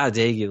Luisi.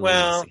 Diego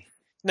Well, Luisi.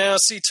 Now,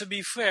 see, to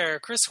be fair,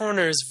 Chris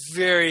Horner is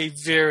very,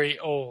 very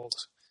old.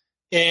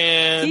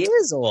 And He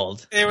is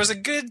old. there was a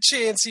good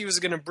chance he was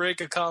going to break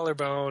a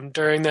collarbone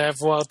during that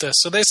Vuelta.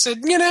 So they said,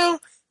 we'll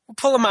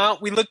pull him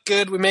out. We look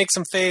good. We make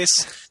some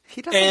face.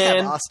 He doesn't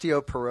And- have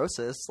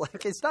osteoporosis.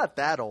 He's not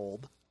that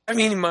old. I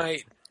mean, he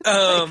might.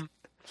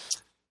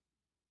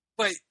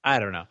 But I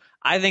don't know.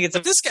 I think it's a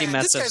this pretty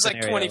messed up guy's like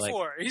scenario.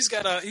 24. He's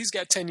got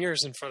 10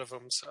 years in front of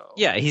him. So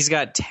Yeah, he's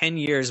got 10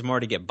 years more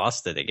to get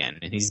busted again,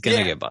 and he's gonna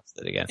Yeah. get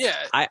busted again.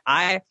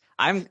 yeah.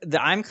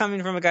 I'm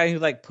coming from a guy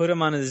who put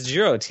him on his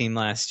Giro team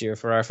last year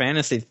for our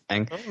fantasy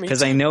thing Oh, me because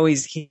too. I know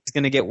he's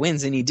gonna get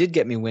wins, and he did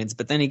get me wins,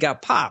 but then he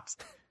got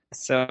popped.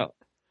 So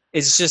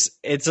it's just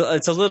it's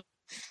a little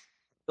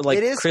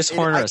It is- Chris it-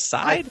 Horner I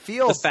aside.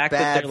 feel the fact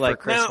bad that they're for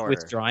Chris Now- Horner.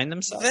 withdrawing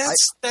themselves.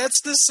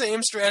 That's the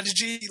same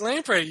strategy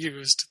Lamprey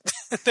used.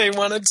 They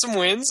wanted some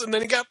wins, and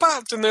then he got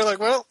popped, and they're like,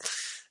 "Well,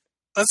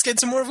 let's get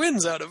some more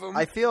wins out of him."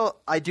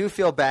 I do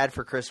feel bad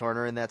for Chris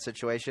Horner in that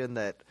situation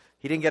that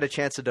he didn't get a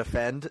chance to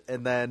defend,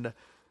 and then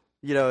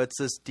it's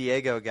this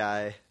Diego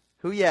guy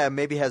who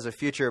maybe has a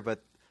future, but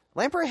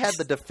Lamprey had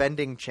the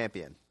defending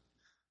champion.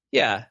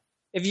 Yeah.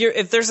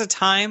 If there's a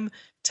time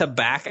to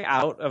back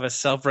out of a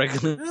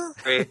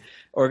self-regulatory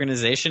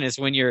organization, is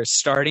when you're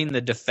starting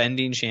the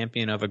defending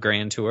champion of a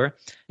Grand Tour.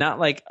 Not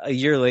a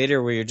year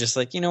later where you're just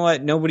you know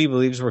what, nobody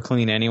believes we're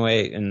clean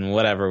anyway, and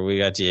whatever, we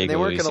got Diego. And they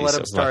weren't going to let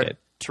him so fuck start it.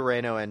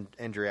 Tirreno and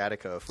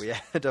Adriatico if we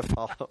had to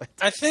follow it.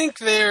 I think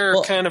they're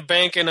Well- kind of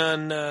banking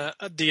on the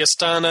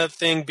Astana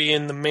thing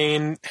being the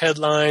main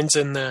headlines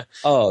and the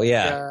Oh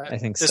yeah, I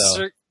think the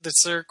so.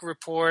 CIRC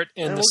report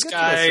and And the we'll get to the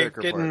Sky CIRC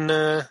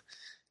report.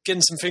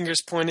 getting some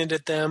fingers pointed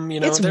at them.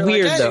 It's they're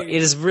weird like, though. "Hey."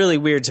 It is really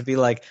weird to be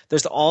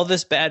there's all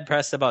this bad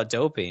press about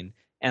doping,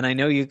 And I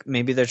know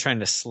maybe they're trying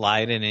to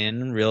slide it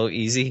in real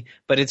easy,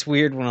 but it's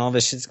weird when all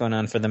this shit's going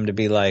on for them to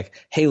be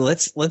like, "Hey,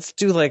 let's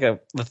do like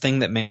the thing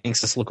that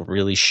makes us look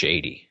really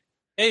shady."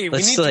 Hey,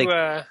 Let's we need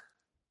to.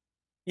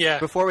 Yeah.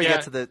 Before we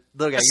get to the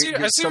look, I see so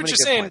what many you're good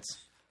saying. points.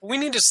 We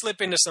need to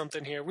slip into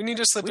something here. We need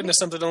to slip into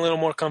something a little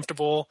more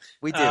comfortable.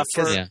 We do.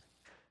 Yeah.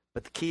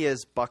 But the key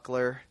is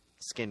Buckler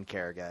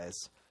skincare, guys.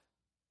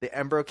 The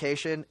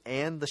embrocation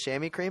and the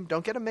chamois cream,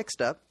 don't get them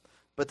mixed up.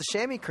 But the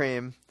chamois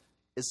cream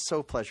is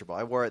so pleasurable.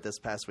 I wore it this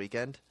past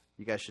weekend.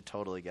 You guys should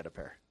totally get a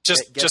pair.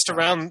 Just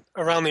around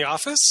the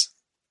office?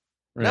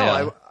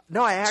 No,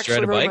 I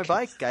actually rode my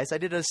bike, guys. I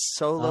did a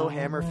solo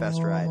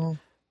Hammerfest ride.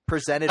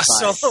 Presented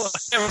Solo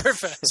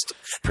Hammerfest.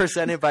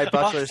 Presented by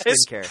Buckler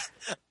Skincare.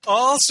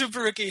 All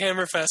Super Rookie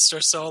Hammerfests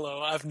are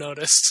solo, I've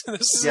noticed.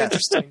 This is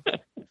interesting.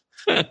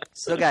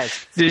 So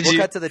guys,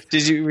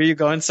 were you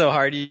going so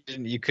hard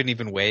you couldn't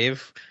even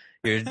wave?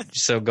 You're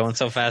going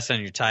so fast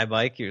on your Thai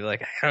bike, you're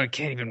like, I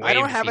can't even wave. I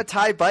don't have a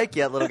Thai bike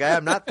yet, little guy.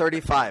 I'm not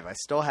 35. I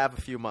still have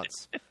a few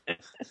months.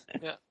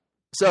 Yeah.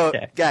 So,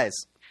 guys,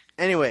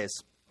 anyways,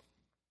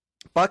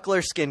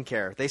 Buckler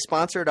Skincare. They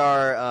sponsored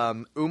our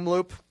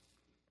Loop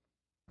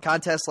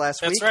contest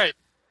last week. That's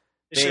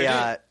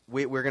right.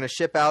 We're going to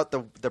ship out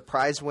the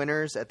prize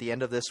winners at the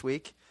end of this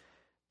week.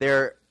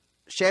 Their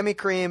chamois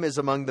cream is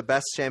among the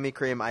best chamois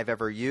cream I've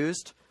ever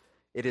used.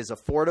 It is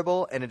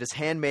affordable, and it is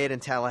handmade in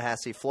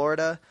Tallahassee,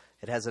 Florida.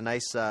 It has a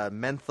nice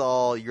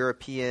menthol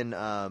European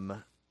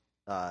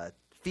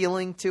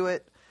feeling to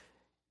it.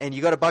 And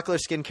you go to Buckler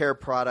Skincare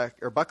product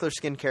or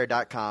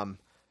bucklerskincare.com.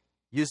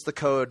 Use the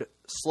code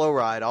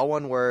SLOWRIDE, all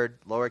one word,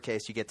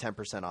 lowercase. You get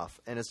 10% off,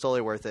 and it's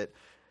totally worth it.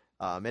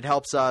 It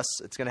helps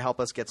us. It's going to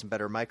help us get some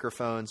better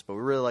microphones. But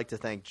we really like to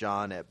thank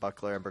John at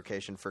Buckler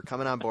Embrocation for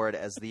coming on board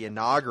as the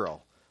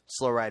inaugural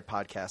Slow Ride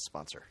podcast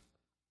sponsor.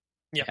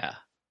 Yeah.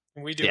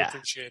 We do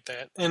appreciate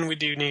that. And we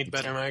do need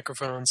better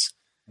microphones.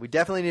 We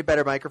definitely need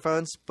better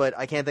microphones, but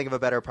I can't think of a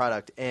better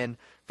product. And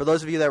for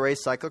those of you that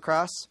race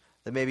cyclocross,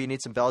 that maybe you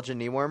need some Belgian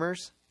knee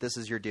warmers, this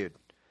is your dude.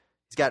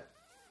 He's got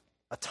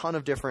a ton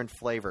of different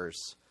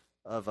flavors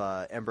of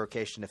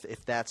embrocation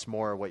if that's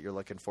more what you're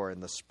looking for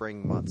in the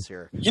spring months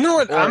here. You know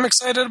what I'm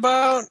excited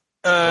about,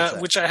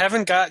 which I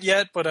haven't got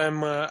yet, but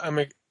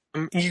I'm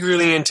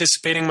eagerly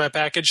anticipating my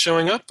package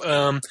showing up,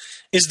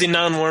 is the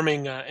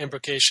non-warming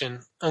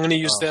embrocation. I'm going to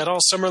use that all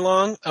summer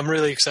long. I'm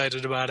really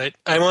excited about it.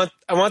 I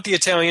want the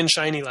Italian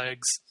shiny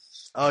legs.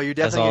 Oh, you're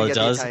definitely going to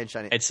get the Italian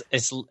shiny.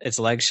 It's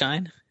leg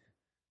shine?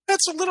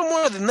 That's a little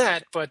more than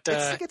that, but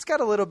it's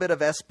got a little bit of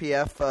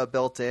SPF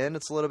built in.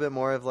 It's a little bit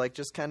more of like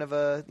just kind of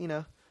a,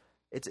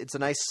 it's a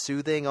nice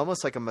soothing,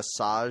 almost like a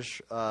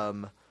massage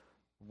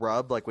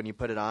rub. Like when you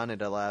put it on,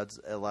 it allows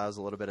a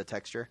little bit of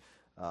texture.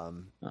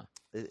 I'm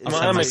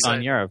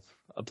on Europe.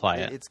 Apply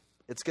it.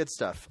 It's good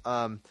stuff.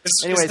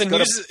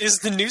 Is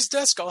the news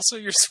desk also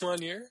your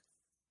sommelier?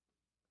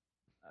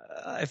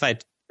 If I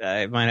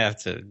might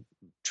have to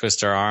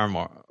twist her arm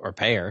or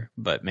pay her,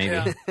 but maybe.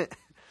 Yeah.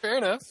 Fair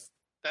enough.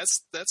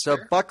 That's so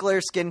fair.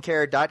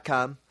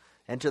 bucklerskincare.com.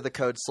 Enter the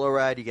code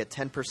SLOWRIDE. You get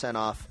 10%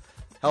 off.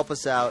 Help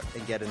us out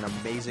and get an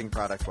amazing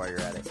product while you're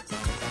at it.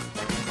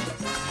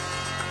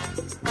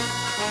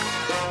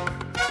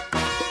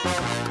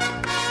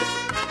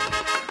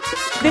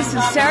 This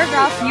is Sarah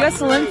Groff,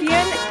 U.S. Olympian,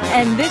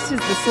 and this is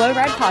the Slow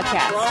Ride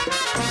Podcast.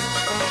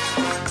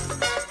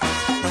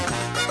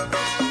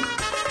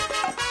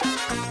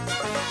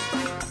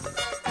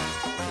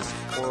 This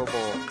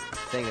horrible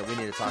thing that we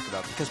need to talk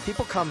about, because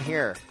people come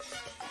here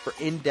for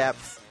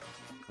in-depth,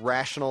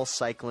 rational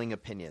cycling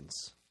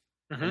opinions,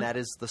 and that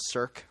is the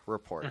CIRC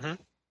report.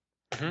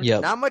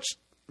 Yep. Not much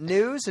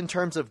news in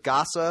terms of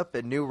gossip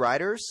and new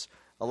riders.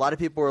 A lot of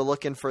people were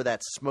looking for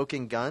that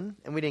smoking gun,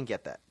 and we didn't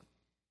get that.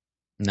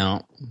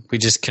 No, we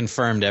just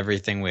confirmed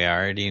everything we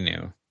already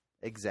knew.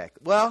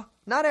 Exactly. Well,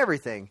 not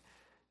everything.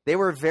 They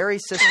were very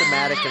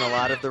systematic in a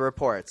lot of the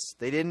reports.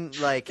 They didn't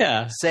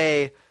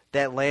say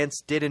that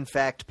Lance did in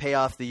fact pay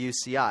off the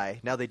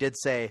UCI. Now they did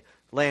say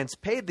Lance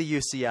paid the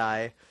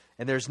UCI,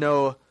 and there's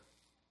no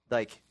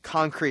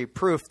concrete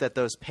proof that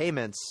those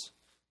payments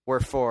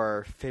were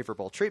for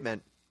favorable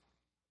treatment,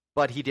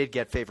 but he did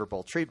get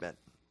favorable treatment.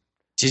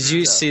 Did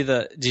you see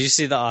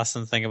the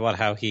awesome thing about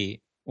how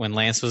when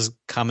Lance was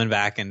coming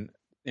back in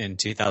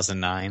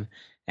 2009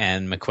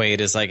 and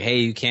McQuaid is like, hey,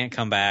 you can't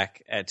come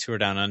back at Tour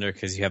Down Under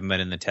because you haven't been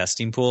in the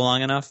testing pool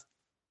long enough.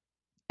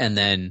 And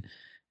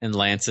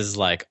Lance is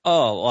like,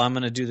 oh, well, I'm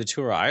going to do the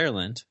Tour of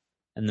Ireland.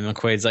 And then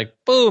McQuaid's like,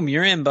 boom,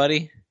 you're in,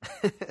 buddy.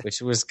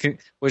 Which was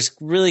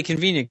really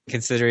convenient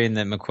considering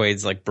that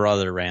McQuaid's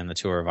brother ran the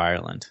Tour of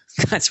Ireland.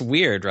 That's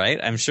weird, right?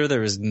 I'm sure there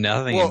was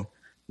no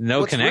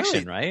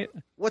connection, right?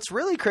 What's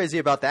really crazy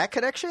about that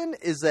connection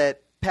is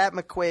that Pat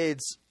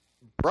McQuaid's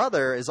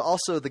brother is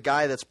also the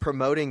guy that's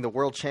promoting the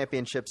World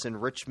Championships in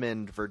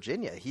Richmond,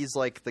 Virginia. He's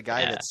like the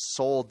guy that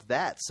sold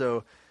that.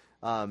 So,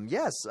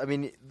 yes, I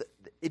mean,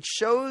 it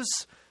shows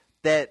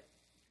that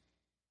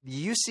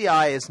the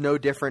UCI is no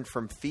different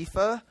from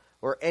FIFA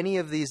or any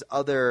of these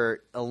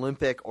other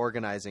Olympic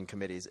organizing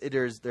committees.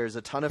 There's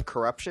a ton of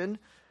corruption,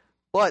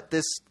 But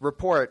this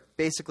report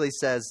basically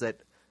says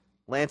that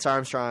Lance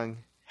Armstrong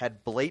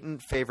had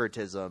blatant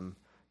favoritism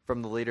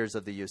from the leaders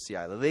of the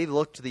UCI. They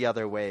looked the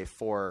other way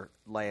for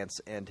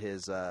Lance and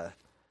his, and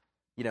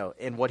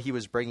what he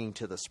was bringing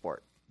to the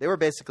sport. They were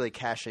basically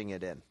cashing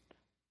it in.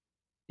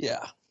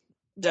 Yeah,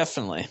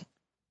 definitely.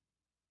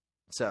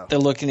 So they're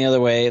looking the other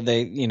way.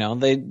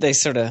 They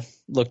sort of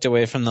looked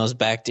away from those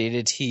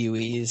backdated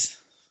TUEs.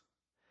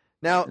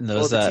 Now,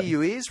 the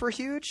TUEs were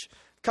huge.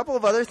 A couple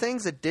of other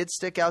things that did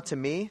stick out to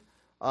me,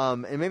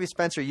 and maybe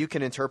Spencer, you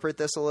can interpret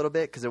this a little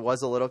bit because it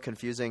was a little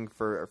confusing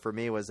for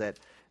me, was that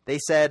they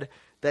said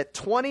that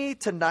 20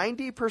 to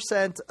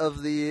 90%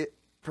 of the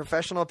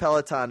professional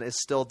peloton is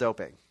still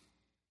doping.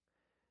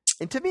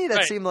 And to me,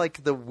 that seemed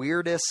like the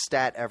weirdest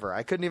stat ever.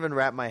 I couldn't even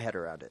wrap my head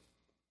around it.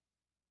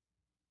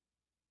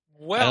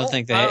 Well, I don't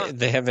think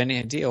they have any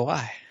idea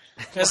why.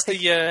 As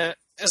the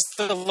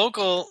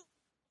local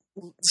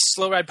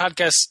Slow Ride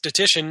podcast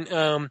statistician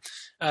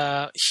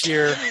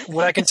here,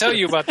 what I can tell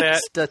you about that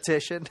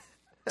statistician.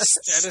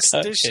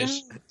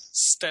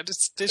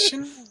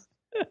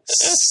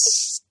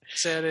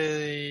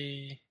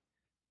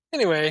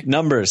 Anyway,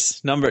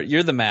 numbers.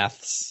 You're the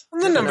maths.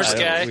 I'm the numbers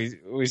guy.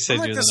 We said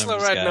I'm you're the Slow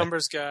Ride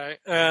numbers guy.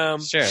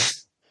 Sure.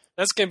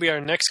 That's going to be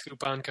our next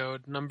coupon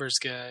code, numbers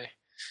guy.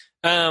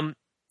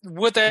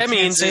 What that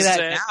means is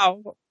that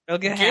now. They'll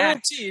get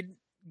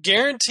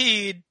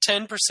guaranteed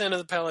 10% of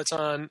the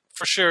peloton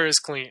for sure is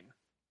clean.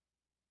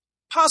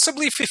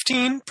 Possibly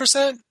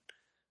 15%,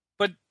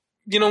 but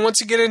once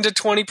you get into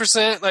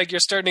 20%, like you're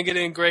starting to get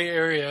in a gray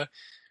area,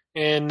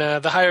 and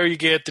the higher you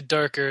get, the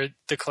darker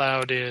the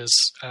cloud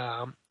is.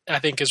 I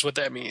think is what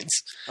that means.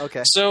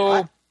 Okay.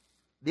 So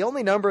the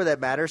only number that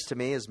matters to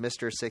me is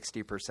Mr.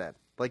 60%.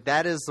 Like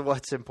that is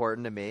what's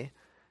important to me,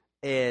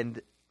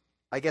 and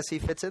I guess he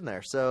fits in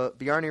there. So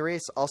Bjarne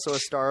Riis, also a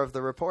star of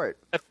the report.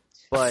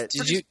 But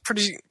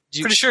pretty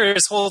sure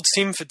his whole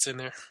team fits in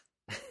there.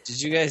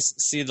 Did you guys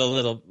see the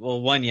little?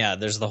 Well, one, yeah.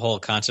 There's the whole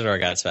Contador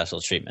got special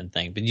treatment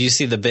thing. But did you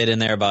see the bit in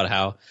there about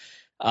how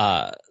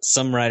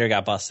some rider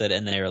got busted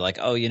and they were like,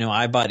 "Oh,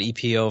 I bought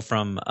EPO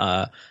from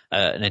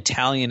an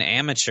Italian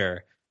amateur,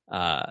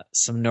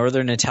 some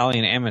northern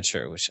Italian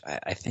amateur," which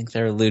I think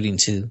they're alluding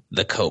to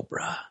the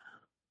Cobra.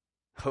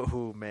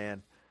 Oh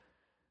man,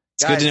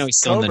 it's good to know he's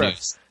still Cobra. In the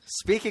news.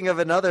 Speaking of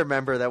another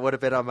member that would have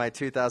been on my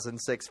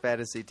 2006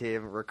 fantasy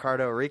team,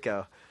 Ricardo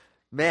Rico.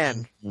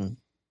 Man,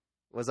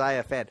 was I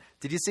a fan.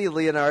 Did you see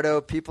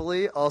Leonardo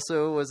Pipoli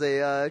also was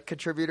a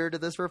contributor to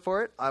this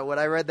report? When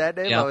I read that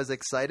name, I was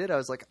excited. I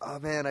was like, oh,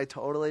 man, I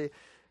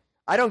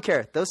don't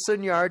care. Those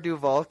Sunyar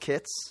Duval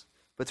kits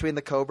between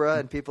the Cobra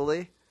and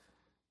Pipoli,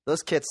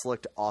 those kits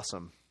looked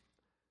awesome.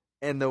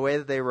 And the way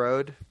that they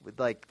rode,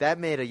 that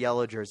made a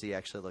yellow jersey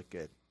actually look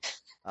good.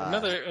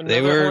 Another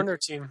Horner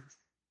team.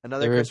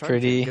 They were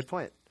pretty good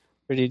point.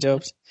 Pretty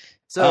dope.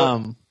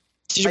 So,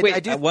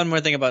 one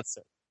more thing about.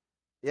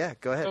 Yeah,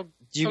 go ahead.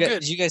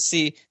 Did you guys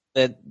see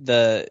that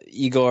the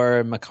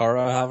Igor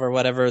Makarov or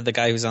whatever, the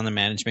guy who's on the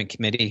management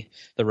committee,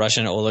 the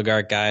Russian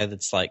oligarch guy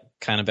that's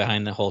kind of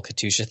behind the whole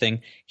Katusha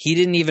thing? He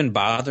didn't even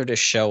bother to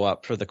show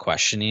up for the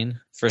questioning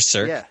for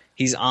CIRC. Yeah.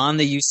 He's on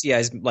the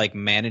UCI's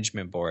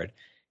management board.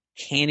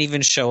 Can't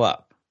even show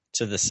up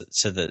to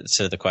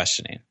the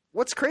questioning.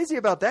 What's crazy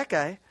about that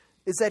guy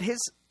is that his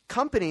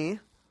company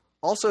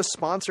also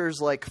sponsors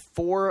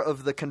 4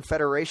 of the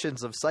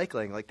confederations of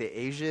cycling, like the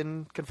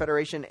Asian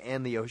Confederation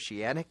and the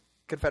Oceanic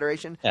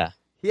Confederation. Yeah.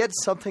 He had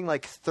something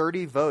like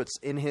 30 votes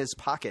in his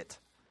pocket.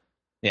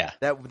 Yeah.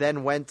 That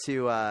then went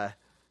to the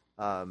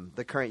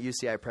current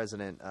UCI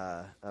president,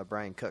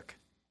 Brian Cook.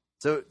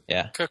 So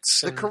yeah,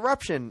 the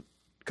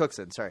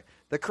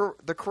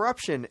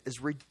corruption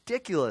is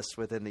ridiculous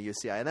within the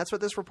UCI, and that's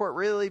what this report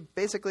really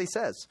basically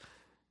says.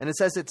 And it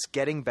says it's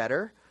getting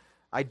better.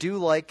 I do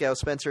like how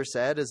Spencer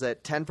said is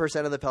that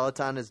 10% of the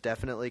peloton is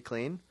definitely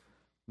clean,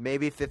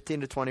 maybe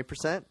 15 to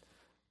 20%,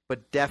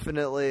 but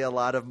definitely a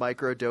lot of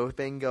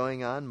micro-doping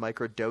going on,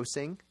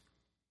 micro-dosing.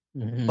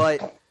 Mm-hmm.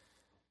 But,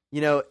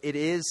 it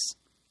is,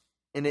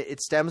 and it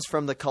stems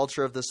from the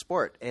culture of the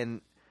sport. And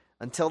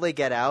until they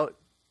get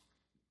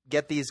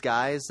these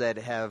guys that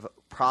have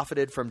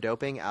profited from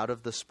doping out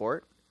of the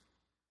sport,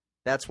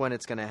 that's when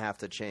it's going to have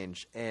to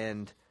change.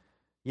 And,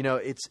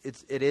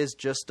 it is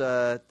just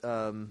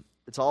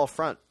it's all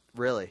front,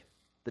 really,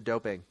 the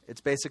doping. It's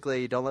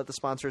basically don't let the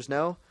sponsors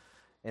know.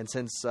 And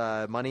since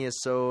money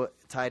is so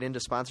tied into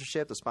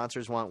sponsorship, the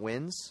sponsors want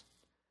wins.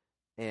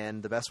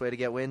 And the best way to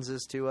get wins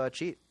is to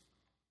cheat.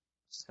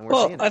 And we're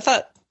seeing it. I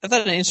thought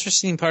an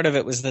interesting part of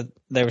it was that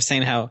they were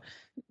saying how,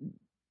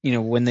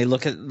 when they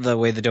look at the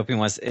way the doping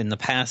was in the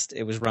past,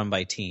 it was run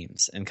by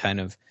teams. And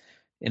kind of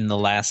in the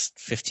last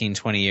 15,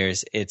 20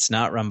 years, it's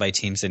not run by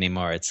teams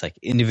anymore. It's like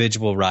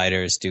individual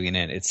riders doing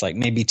it. It's like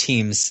maybe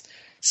teams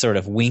sort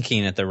of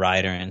winking at the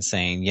rider and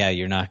saying, yeah,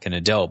 you're not going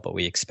to dope, but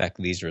we expect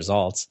these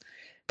results.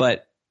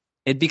 But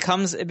it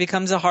becomes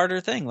a harder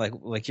thing,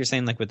 like you're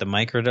saying, with the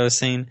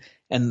microdosing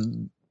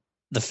and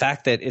the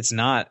fact that it's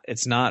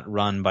not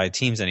run by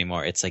teams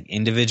anymore. It's like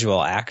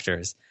individual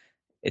actors.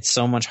 it's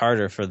so much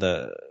harder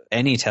for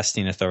any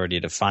testing authority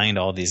to find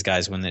all these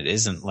guys when it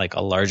isn't like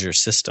a larger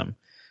system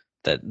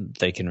that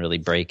they can really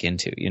break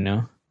into, you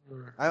know?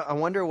 I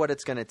wonder what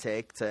it's going to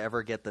take to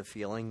ever get the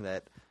feeling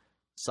that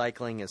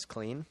cycling is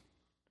clean.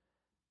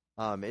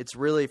 It's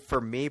really, for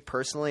me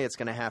personally, it's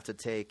going to have to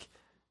take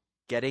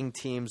getting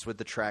teams with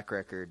the track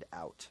record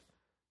out,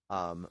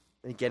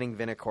 getting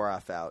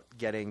Vinokourov out,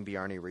 getting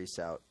Bjarne Riis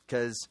out.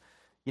 Because,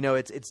 you know,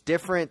 it's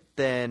different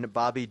than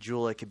Bobby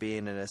Julich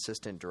being an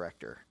assistant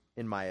director,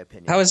 in my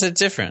opinion. How is it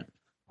different?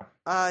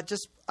 I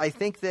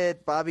think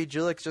that Bobby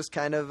Julich's just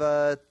kind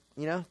of,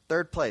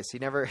 third place. He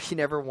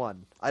never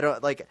won. I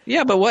don't like.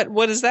 Yeah, but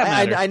what does that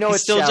matter? I know He's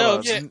it's still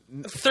shallow. dope.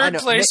 Yeah, third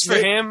place for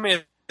him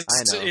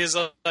is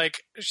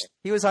like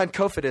he was on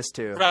Cofidis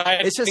too.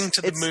 Rising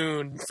to the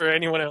moon for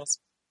anyone else.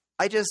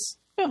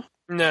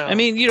 No. I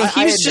mean,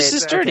 he's just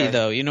as dirty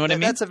though. You know what I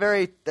mean? That's a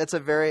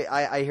very.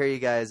 I hear you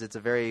guys. It's a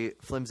very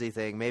flimsy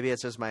thing. Maybe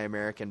it's just my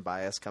American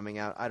bias coming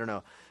out. I don't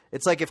know.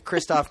 It's like if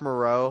Christophe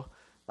Moreau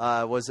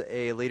was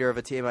a leader of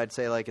a team, I'd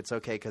say like it's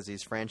okay because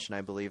he's French, and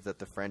I believe that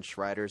the French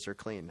riders are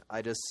clean.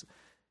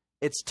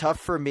 It's tough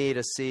for me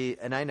to see,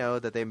 and I know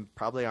that they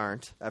probably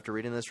aren't after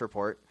reading this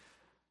report.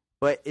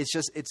 But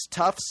it's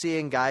tough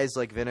seeing guys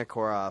like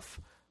Vinokourov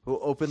who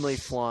openly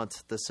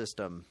flaunt the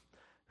system,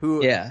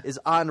 who is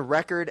on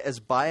record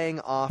as buying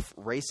off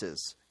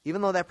races,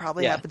 even though that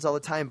probably happens all the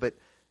time. But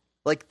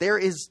like there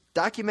is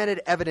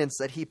documented evidence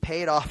that he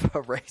paid off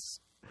a race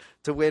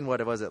to win.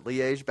 What was it?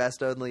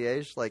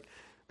 Bastogne-Liège? Like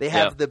they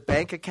have the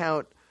bank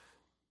account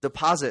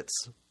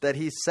deposits that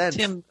he sent.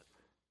 Tim,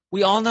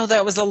 we all know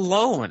that was a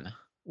loan.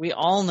 Oh,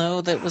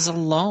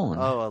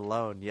 a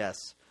loan.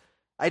 Yes.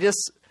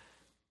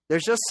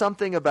 There's just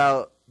something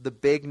about the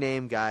big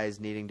name guys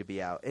needing to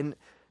be out. And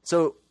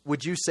so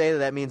would you say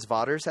that means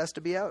Vaughters has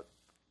to be out?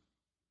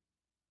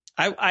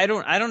 I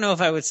don't know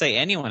if I would say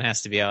anyone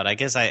has to be out. I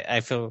guess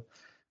I feel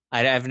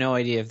I have no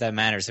idea if that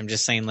matters. I'm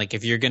just saying, like,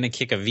 if you're going to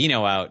kick a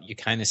Vino out, you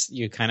kind of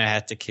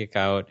have to kick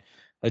out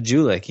a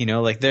Julich, you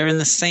know, like they're in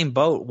the same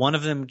boat. One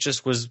of them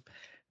just was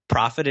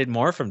profited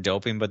more from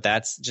doping, but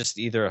that's just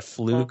either a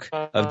fluke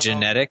of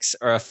genetics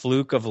or a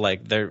fluke of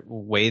like their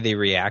way they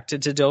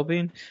reacted to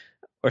doping.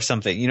 Or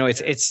something, you know,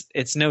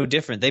 it's no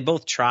different. They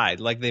both tried,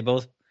 like they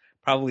both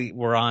probably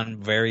were on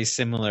very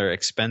similar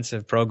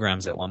expensive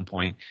programs at one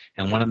point,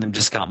 and one of them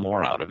just got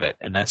more out of it,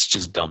 and that's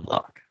just dumb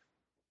luck,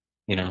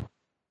 you know.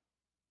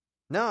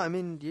 No, I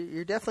mean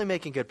you're definitely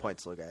making good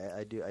points, Luke.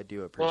 I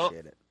do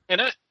appreciate it.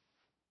 And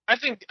I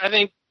think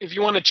if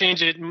you want to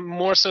change it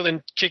more so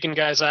than kicking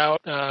guys out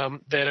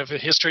that have a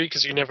history,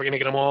 because you're never going to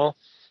get them all.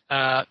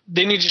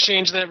 They need to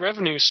change that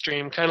revenue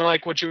stream, kind of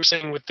like what you were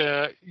saying with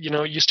the,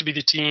 it used to be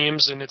the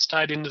teams and it's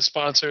tied into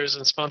sponsors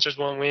and sponsors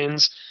want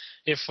wins.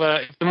 If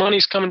the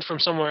money's coming from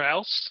somewhere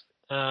else,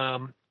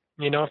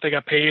 if they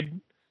got paid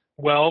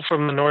well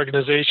from an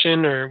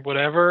organization or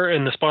whatever,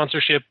 and the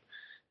sponsorship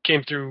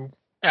came through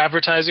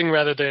advertising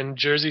rather than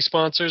jersey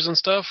sponsors and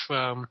stuff,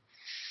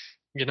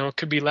 it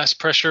could be less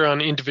pressure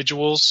on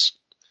individuals.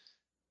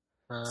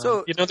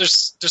 So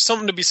there's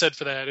something to be said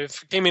for that.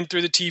 If it came in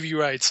through the TV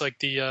rights, like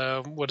the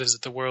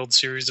the World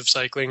Series of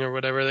Cycling or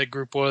whatever that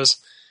group was,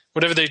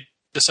 whatever they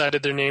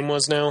decided their name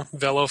was now,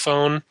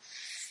 Velophone,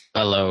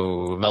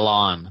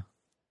 Velon,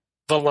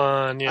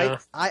 yeah.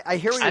 I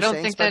hear what you're saying. I don't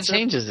think that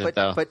changes it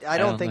though. But I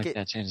don't think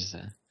that changes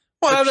it.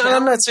 Well,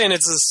 I'm not saying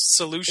it's a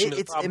solution to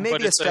the problem. It may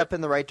be a step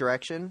in the right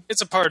direction.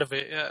 It's a part of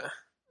it, yeah.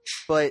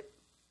 But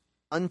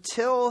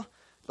until.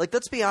 Like,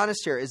 let's be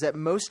honest here, is that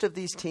most of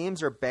these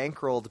teams are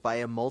bankrolled by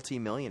a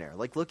multimillionaire.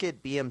 Like, look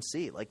at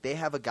BMC. Like, they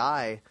have a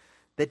guy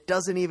that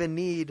doesn't even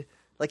need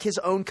 – like, his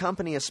own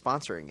company is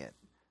sponsoring it,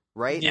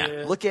 right?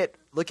 Yeah. Look at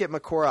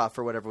Makarov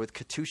or whatever with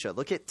Katusha.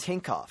 Look at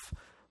Tinkoff.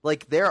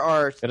 Like, there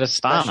are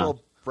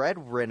special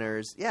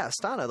breadwinners. Yeah,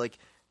 Astana. Like,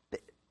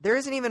 there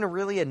isn't even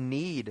really a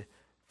need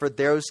for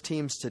those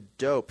teams to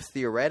dope,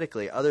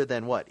 theoretically, other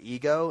than, what,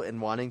 ego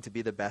and wanting to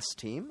be the best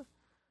team?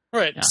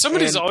 Right. Yeah.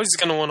 Somebody's always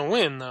going to want to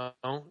win, though,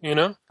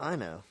 I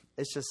know.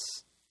 It's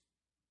just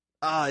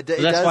it does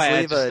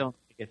leave a...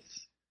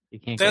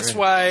 That's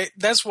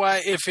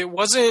why if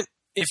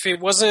it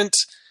wasn't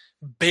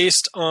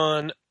based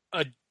on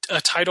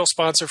a title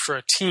sponsor for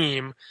a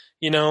team,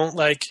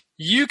 like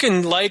you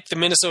can like the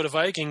Minnesota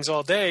Vikings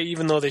all day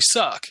even though they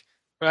suck,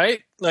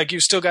 right? Like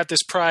you've still got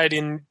this pride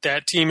in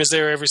that team is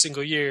there every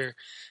single year.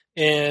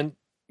 And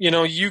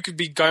you could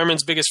be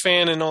Garmin's biggest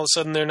fan and all of a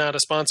sudden they're not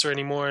a sponsor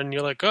anymore. And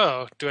you're like,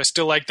 oh, do I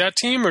still like that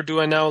team or do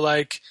I now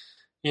like,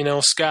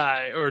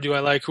 Sky or do I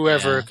like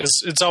whoever?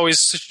 Because it's always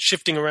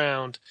shifting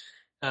around.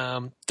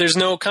 There's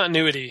no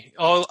continuity.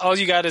 All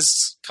you got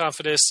is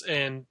Confidus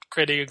and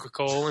Crédit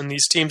Agricole and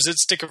these teams that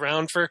stick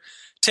around for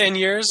 10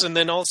 years and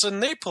then all of a sudden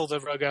they pull the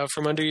rug out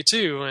from under you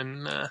too.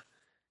 And,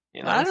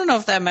 I don't know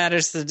if that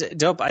matters to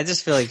dope. I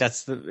just feel like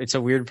it's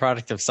a weird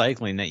product of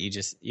cycling that you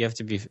have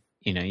to be,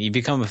 you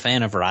become a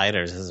fan of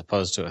riders as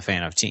opposed to a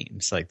fan of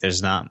teams. Like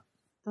there's not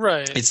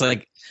right. It's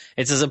like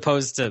it's as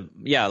opposed to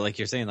like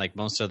you're saying, like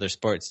most other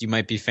sports, you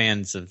might be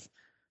fans of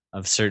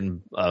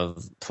certain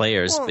of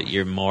players, but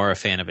you're more a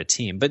fan of a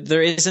team. But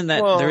there isn't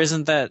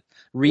that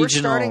regional. We're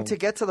starting to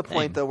get to the point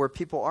thing. though where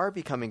people are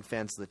becoming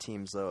fans of the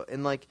teams though,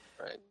 and like,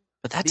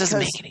 but that doesn't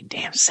make any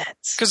damn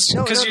sense. Because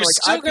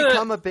I've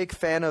become a big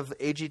fan of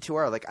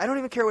AG2R. Like, I don't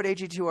even care what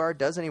AG2R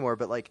does anymore,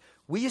 but like,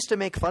 we used to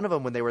make fun of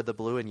them when they were the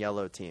blue and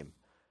yellow team,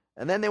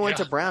 and then they went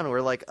to brown, and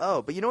we're like,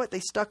 oh, but you know what? They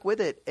stuck with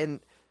it,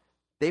 and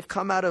they've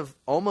come out of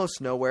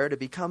almost nowhere to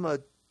become a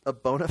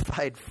bona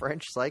fide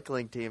French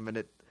cycling team,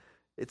 and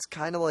it's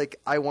kind of like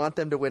I want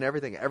them to win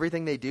everything.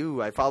 Everything they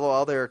do, I follow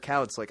all their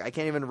accounts. Like, I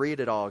can't even read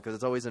it all because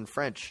it's always in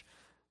French.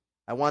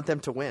 I want them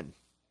to win.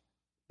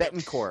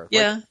 Bettencourt.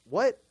 Yeah. Like,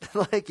 what?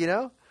 Like, you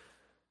know?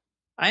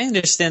 I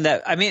understand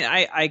that. I mean,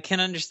 I can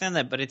understand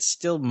that, but it's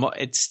still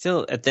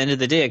at the end of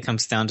the day, it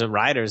comes down to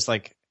riders.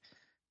 Like,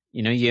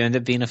 you know, you end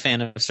up being a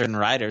fan of certain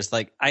riders.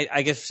 Like,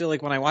 I just feel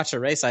like when I watch a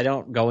race, I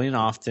don't go in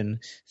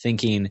often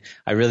thinking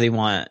I really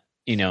want,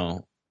 you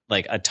know,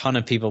 like a ton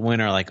of people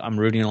win, or like I'm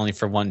rooting only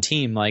for one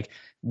team. Like,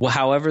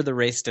 however the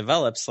race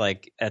develops,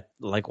 like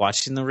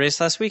watching the race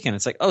last weekend,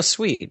 it's like, oh,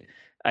 sweet,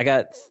 I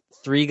got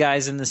 3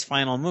 guys in this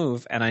final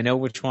move, and I know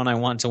which one I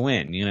want to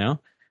win. You know,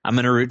 I'm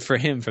going to root for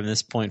him from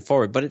this point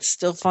forward. But it's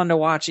still fun to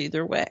watch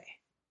either way.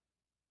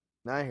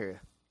 I hear you.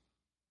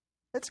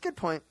 That's a good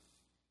point.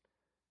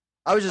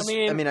 I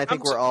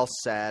think we're all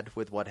sad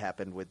with what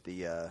happened with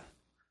the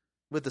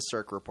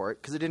CIRC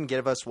report, because it didn't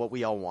give us what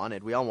we all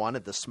wanted. We all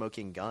wanted the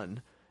smoking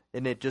gun.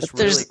 And it just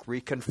really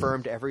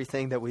reconfirmed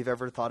everything that we've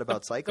ever thought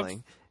about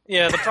cycling.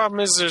 Yeah, the problem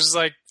is there's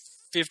like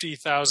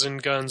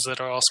 50,000 guns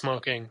that are all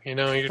smoking. You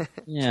know.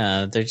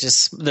 Yeah,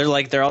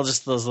 they're all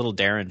just those little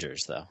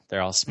derringers, though. They're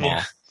all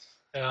small.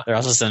 Yeah. They're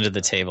all just under the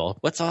table.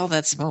 What's all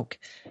that smoke?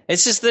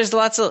 It's just there's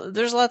lots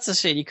of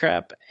shady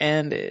crap,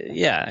 and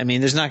I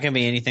mean, there's not going to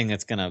be anything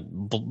that's going to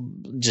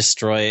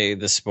destroy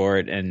the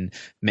sport and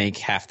make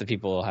half the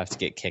people have to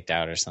get kicked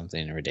out or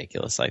something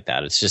ridiculous like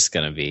that. It's just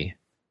going to be.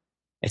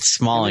 It's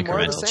small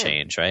incremental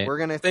change, right? We're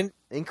gonna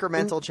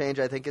incremental change.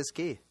 I think is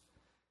key.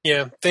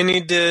 Yeah, they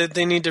need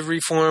to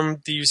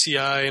reform the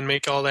UCI and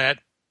make all that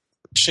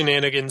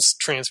shenanigans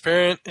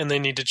transparent, and they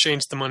need to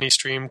change the money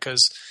stream,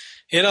 because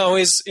it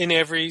always, in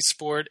every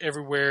sport,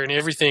 everywhere, and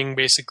everything,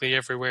 basically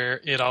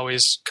everywhere, it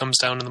always comes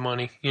down to the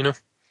money. You know.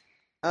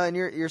 And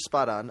you're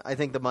spot on. I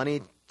think the money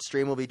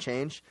stream will be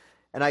changed,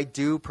 and I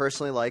do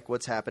personally like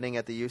what's happening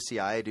at the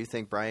UCI. I do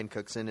think Brian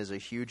Cookson is a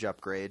huge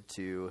upgrade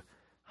to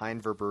Hein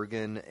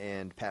Verbruggen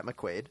and Pat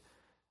McQuaid.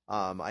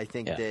 I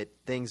think that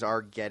things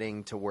are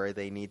getting to where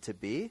they need to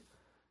be,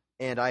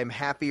 and I'm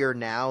happier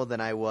now than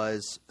I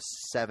was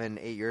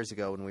 7-8 years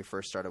ago when we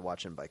first started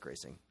watching bike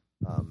racing.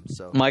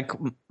 So my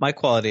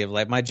quality of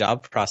life, my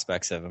job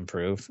prospects have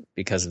improved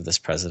because of this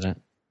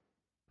president.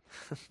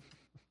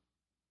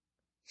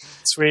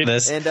 Sweet.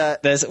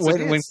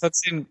 When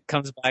Cookson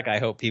comes back, I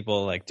hope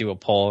people like do a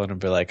poll and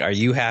be like, "Are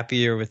you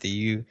happier with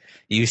the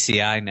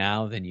UCI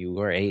now than you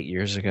were 8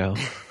 years ago?"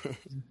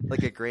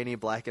 Like a grainy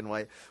black and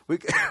white. We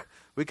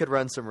could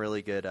run some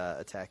really good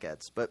attack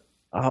ads, but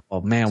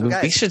oh man,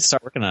 we should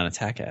start working on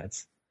attack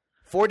ads.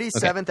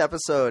 47th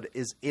episode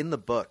is in the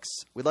books.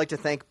 We'd like to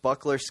thank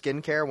Buckler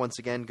Skincare. Once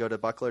again, go to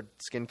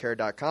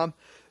bucklerskincare.com.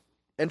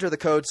 Enter the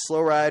code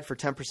SLOWRIDE for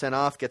 10%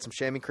 off. Get some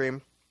chamois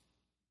cream.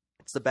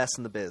 It's the best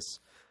in the biz.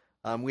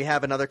 We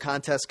have another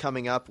contest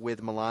coming up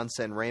with Milan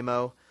San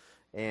Remo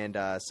and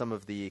some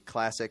of the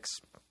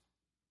classics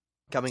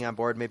coming on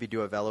board. Maybe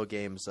do a Velo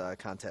Games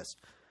contest.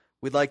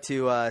 We'd like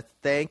to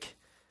thank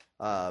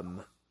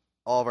all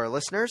of our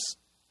listeners,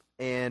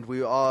 and we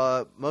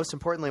most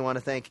importantly want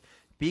to thank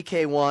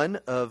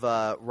BK1 of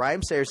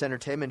Rhymesayers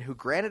Entertainment, who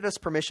granted us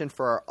permission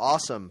for our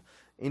awesome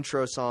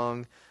intro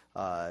song.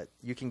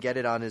 You can get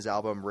it on his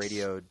album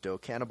Radio Do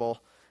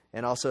Cannibal.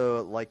 And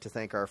also like to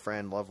thank our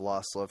friend Love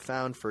Lost, Love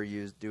Found for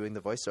doing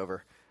the voiceover.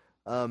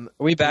 Are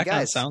we back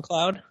on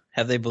SoundCloud?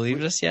 Have they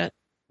believed us yet?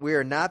 We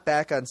are not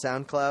back on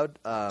SoundCloud.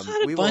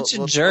 What a bunch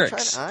of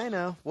jerks. I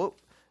know.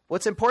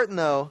 What's important,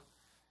 though,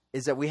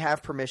 is that we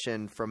have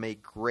permission from a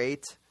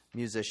great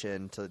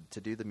musician to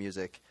do the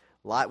music.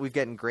 We've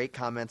gotten great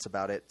comments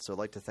about it, so I'd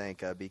like to thank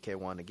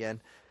BK1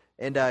 again.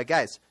 And,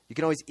 guys, you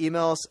can always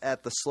email us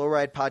at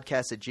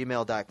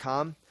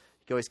theslowridepodcast@gmail.com. You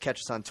can always catch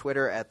us on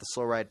Twitter at the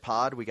Slow Ride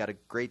Pod. We got a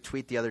great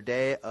tweet the other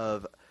day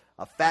of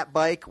a fat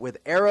bike with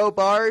aero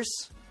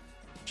bars.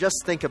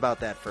 Just think about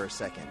that for a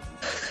second.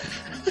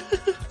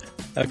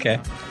 Okay,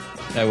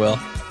 I will.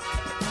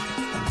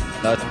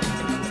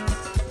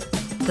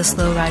 The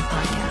Slow Ride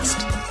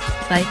Podcast.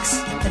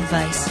 Bikes,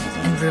 advice,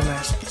 and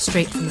rumors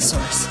straight from the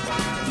source.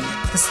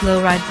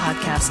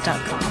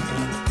 TheSlowRidePodcast.com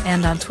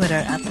and on Twitter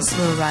at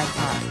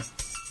TheSlowRidePod.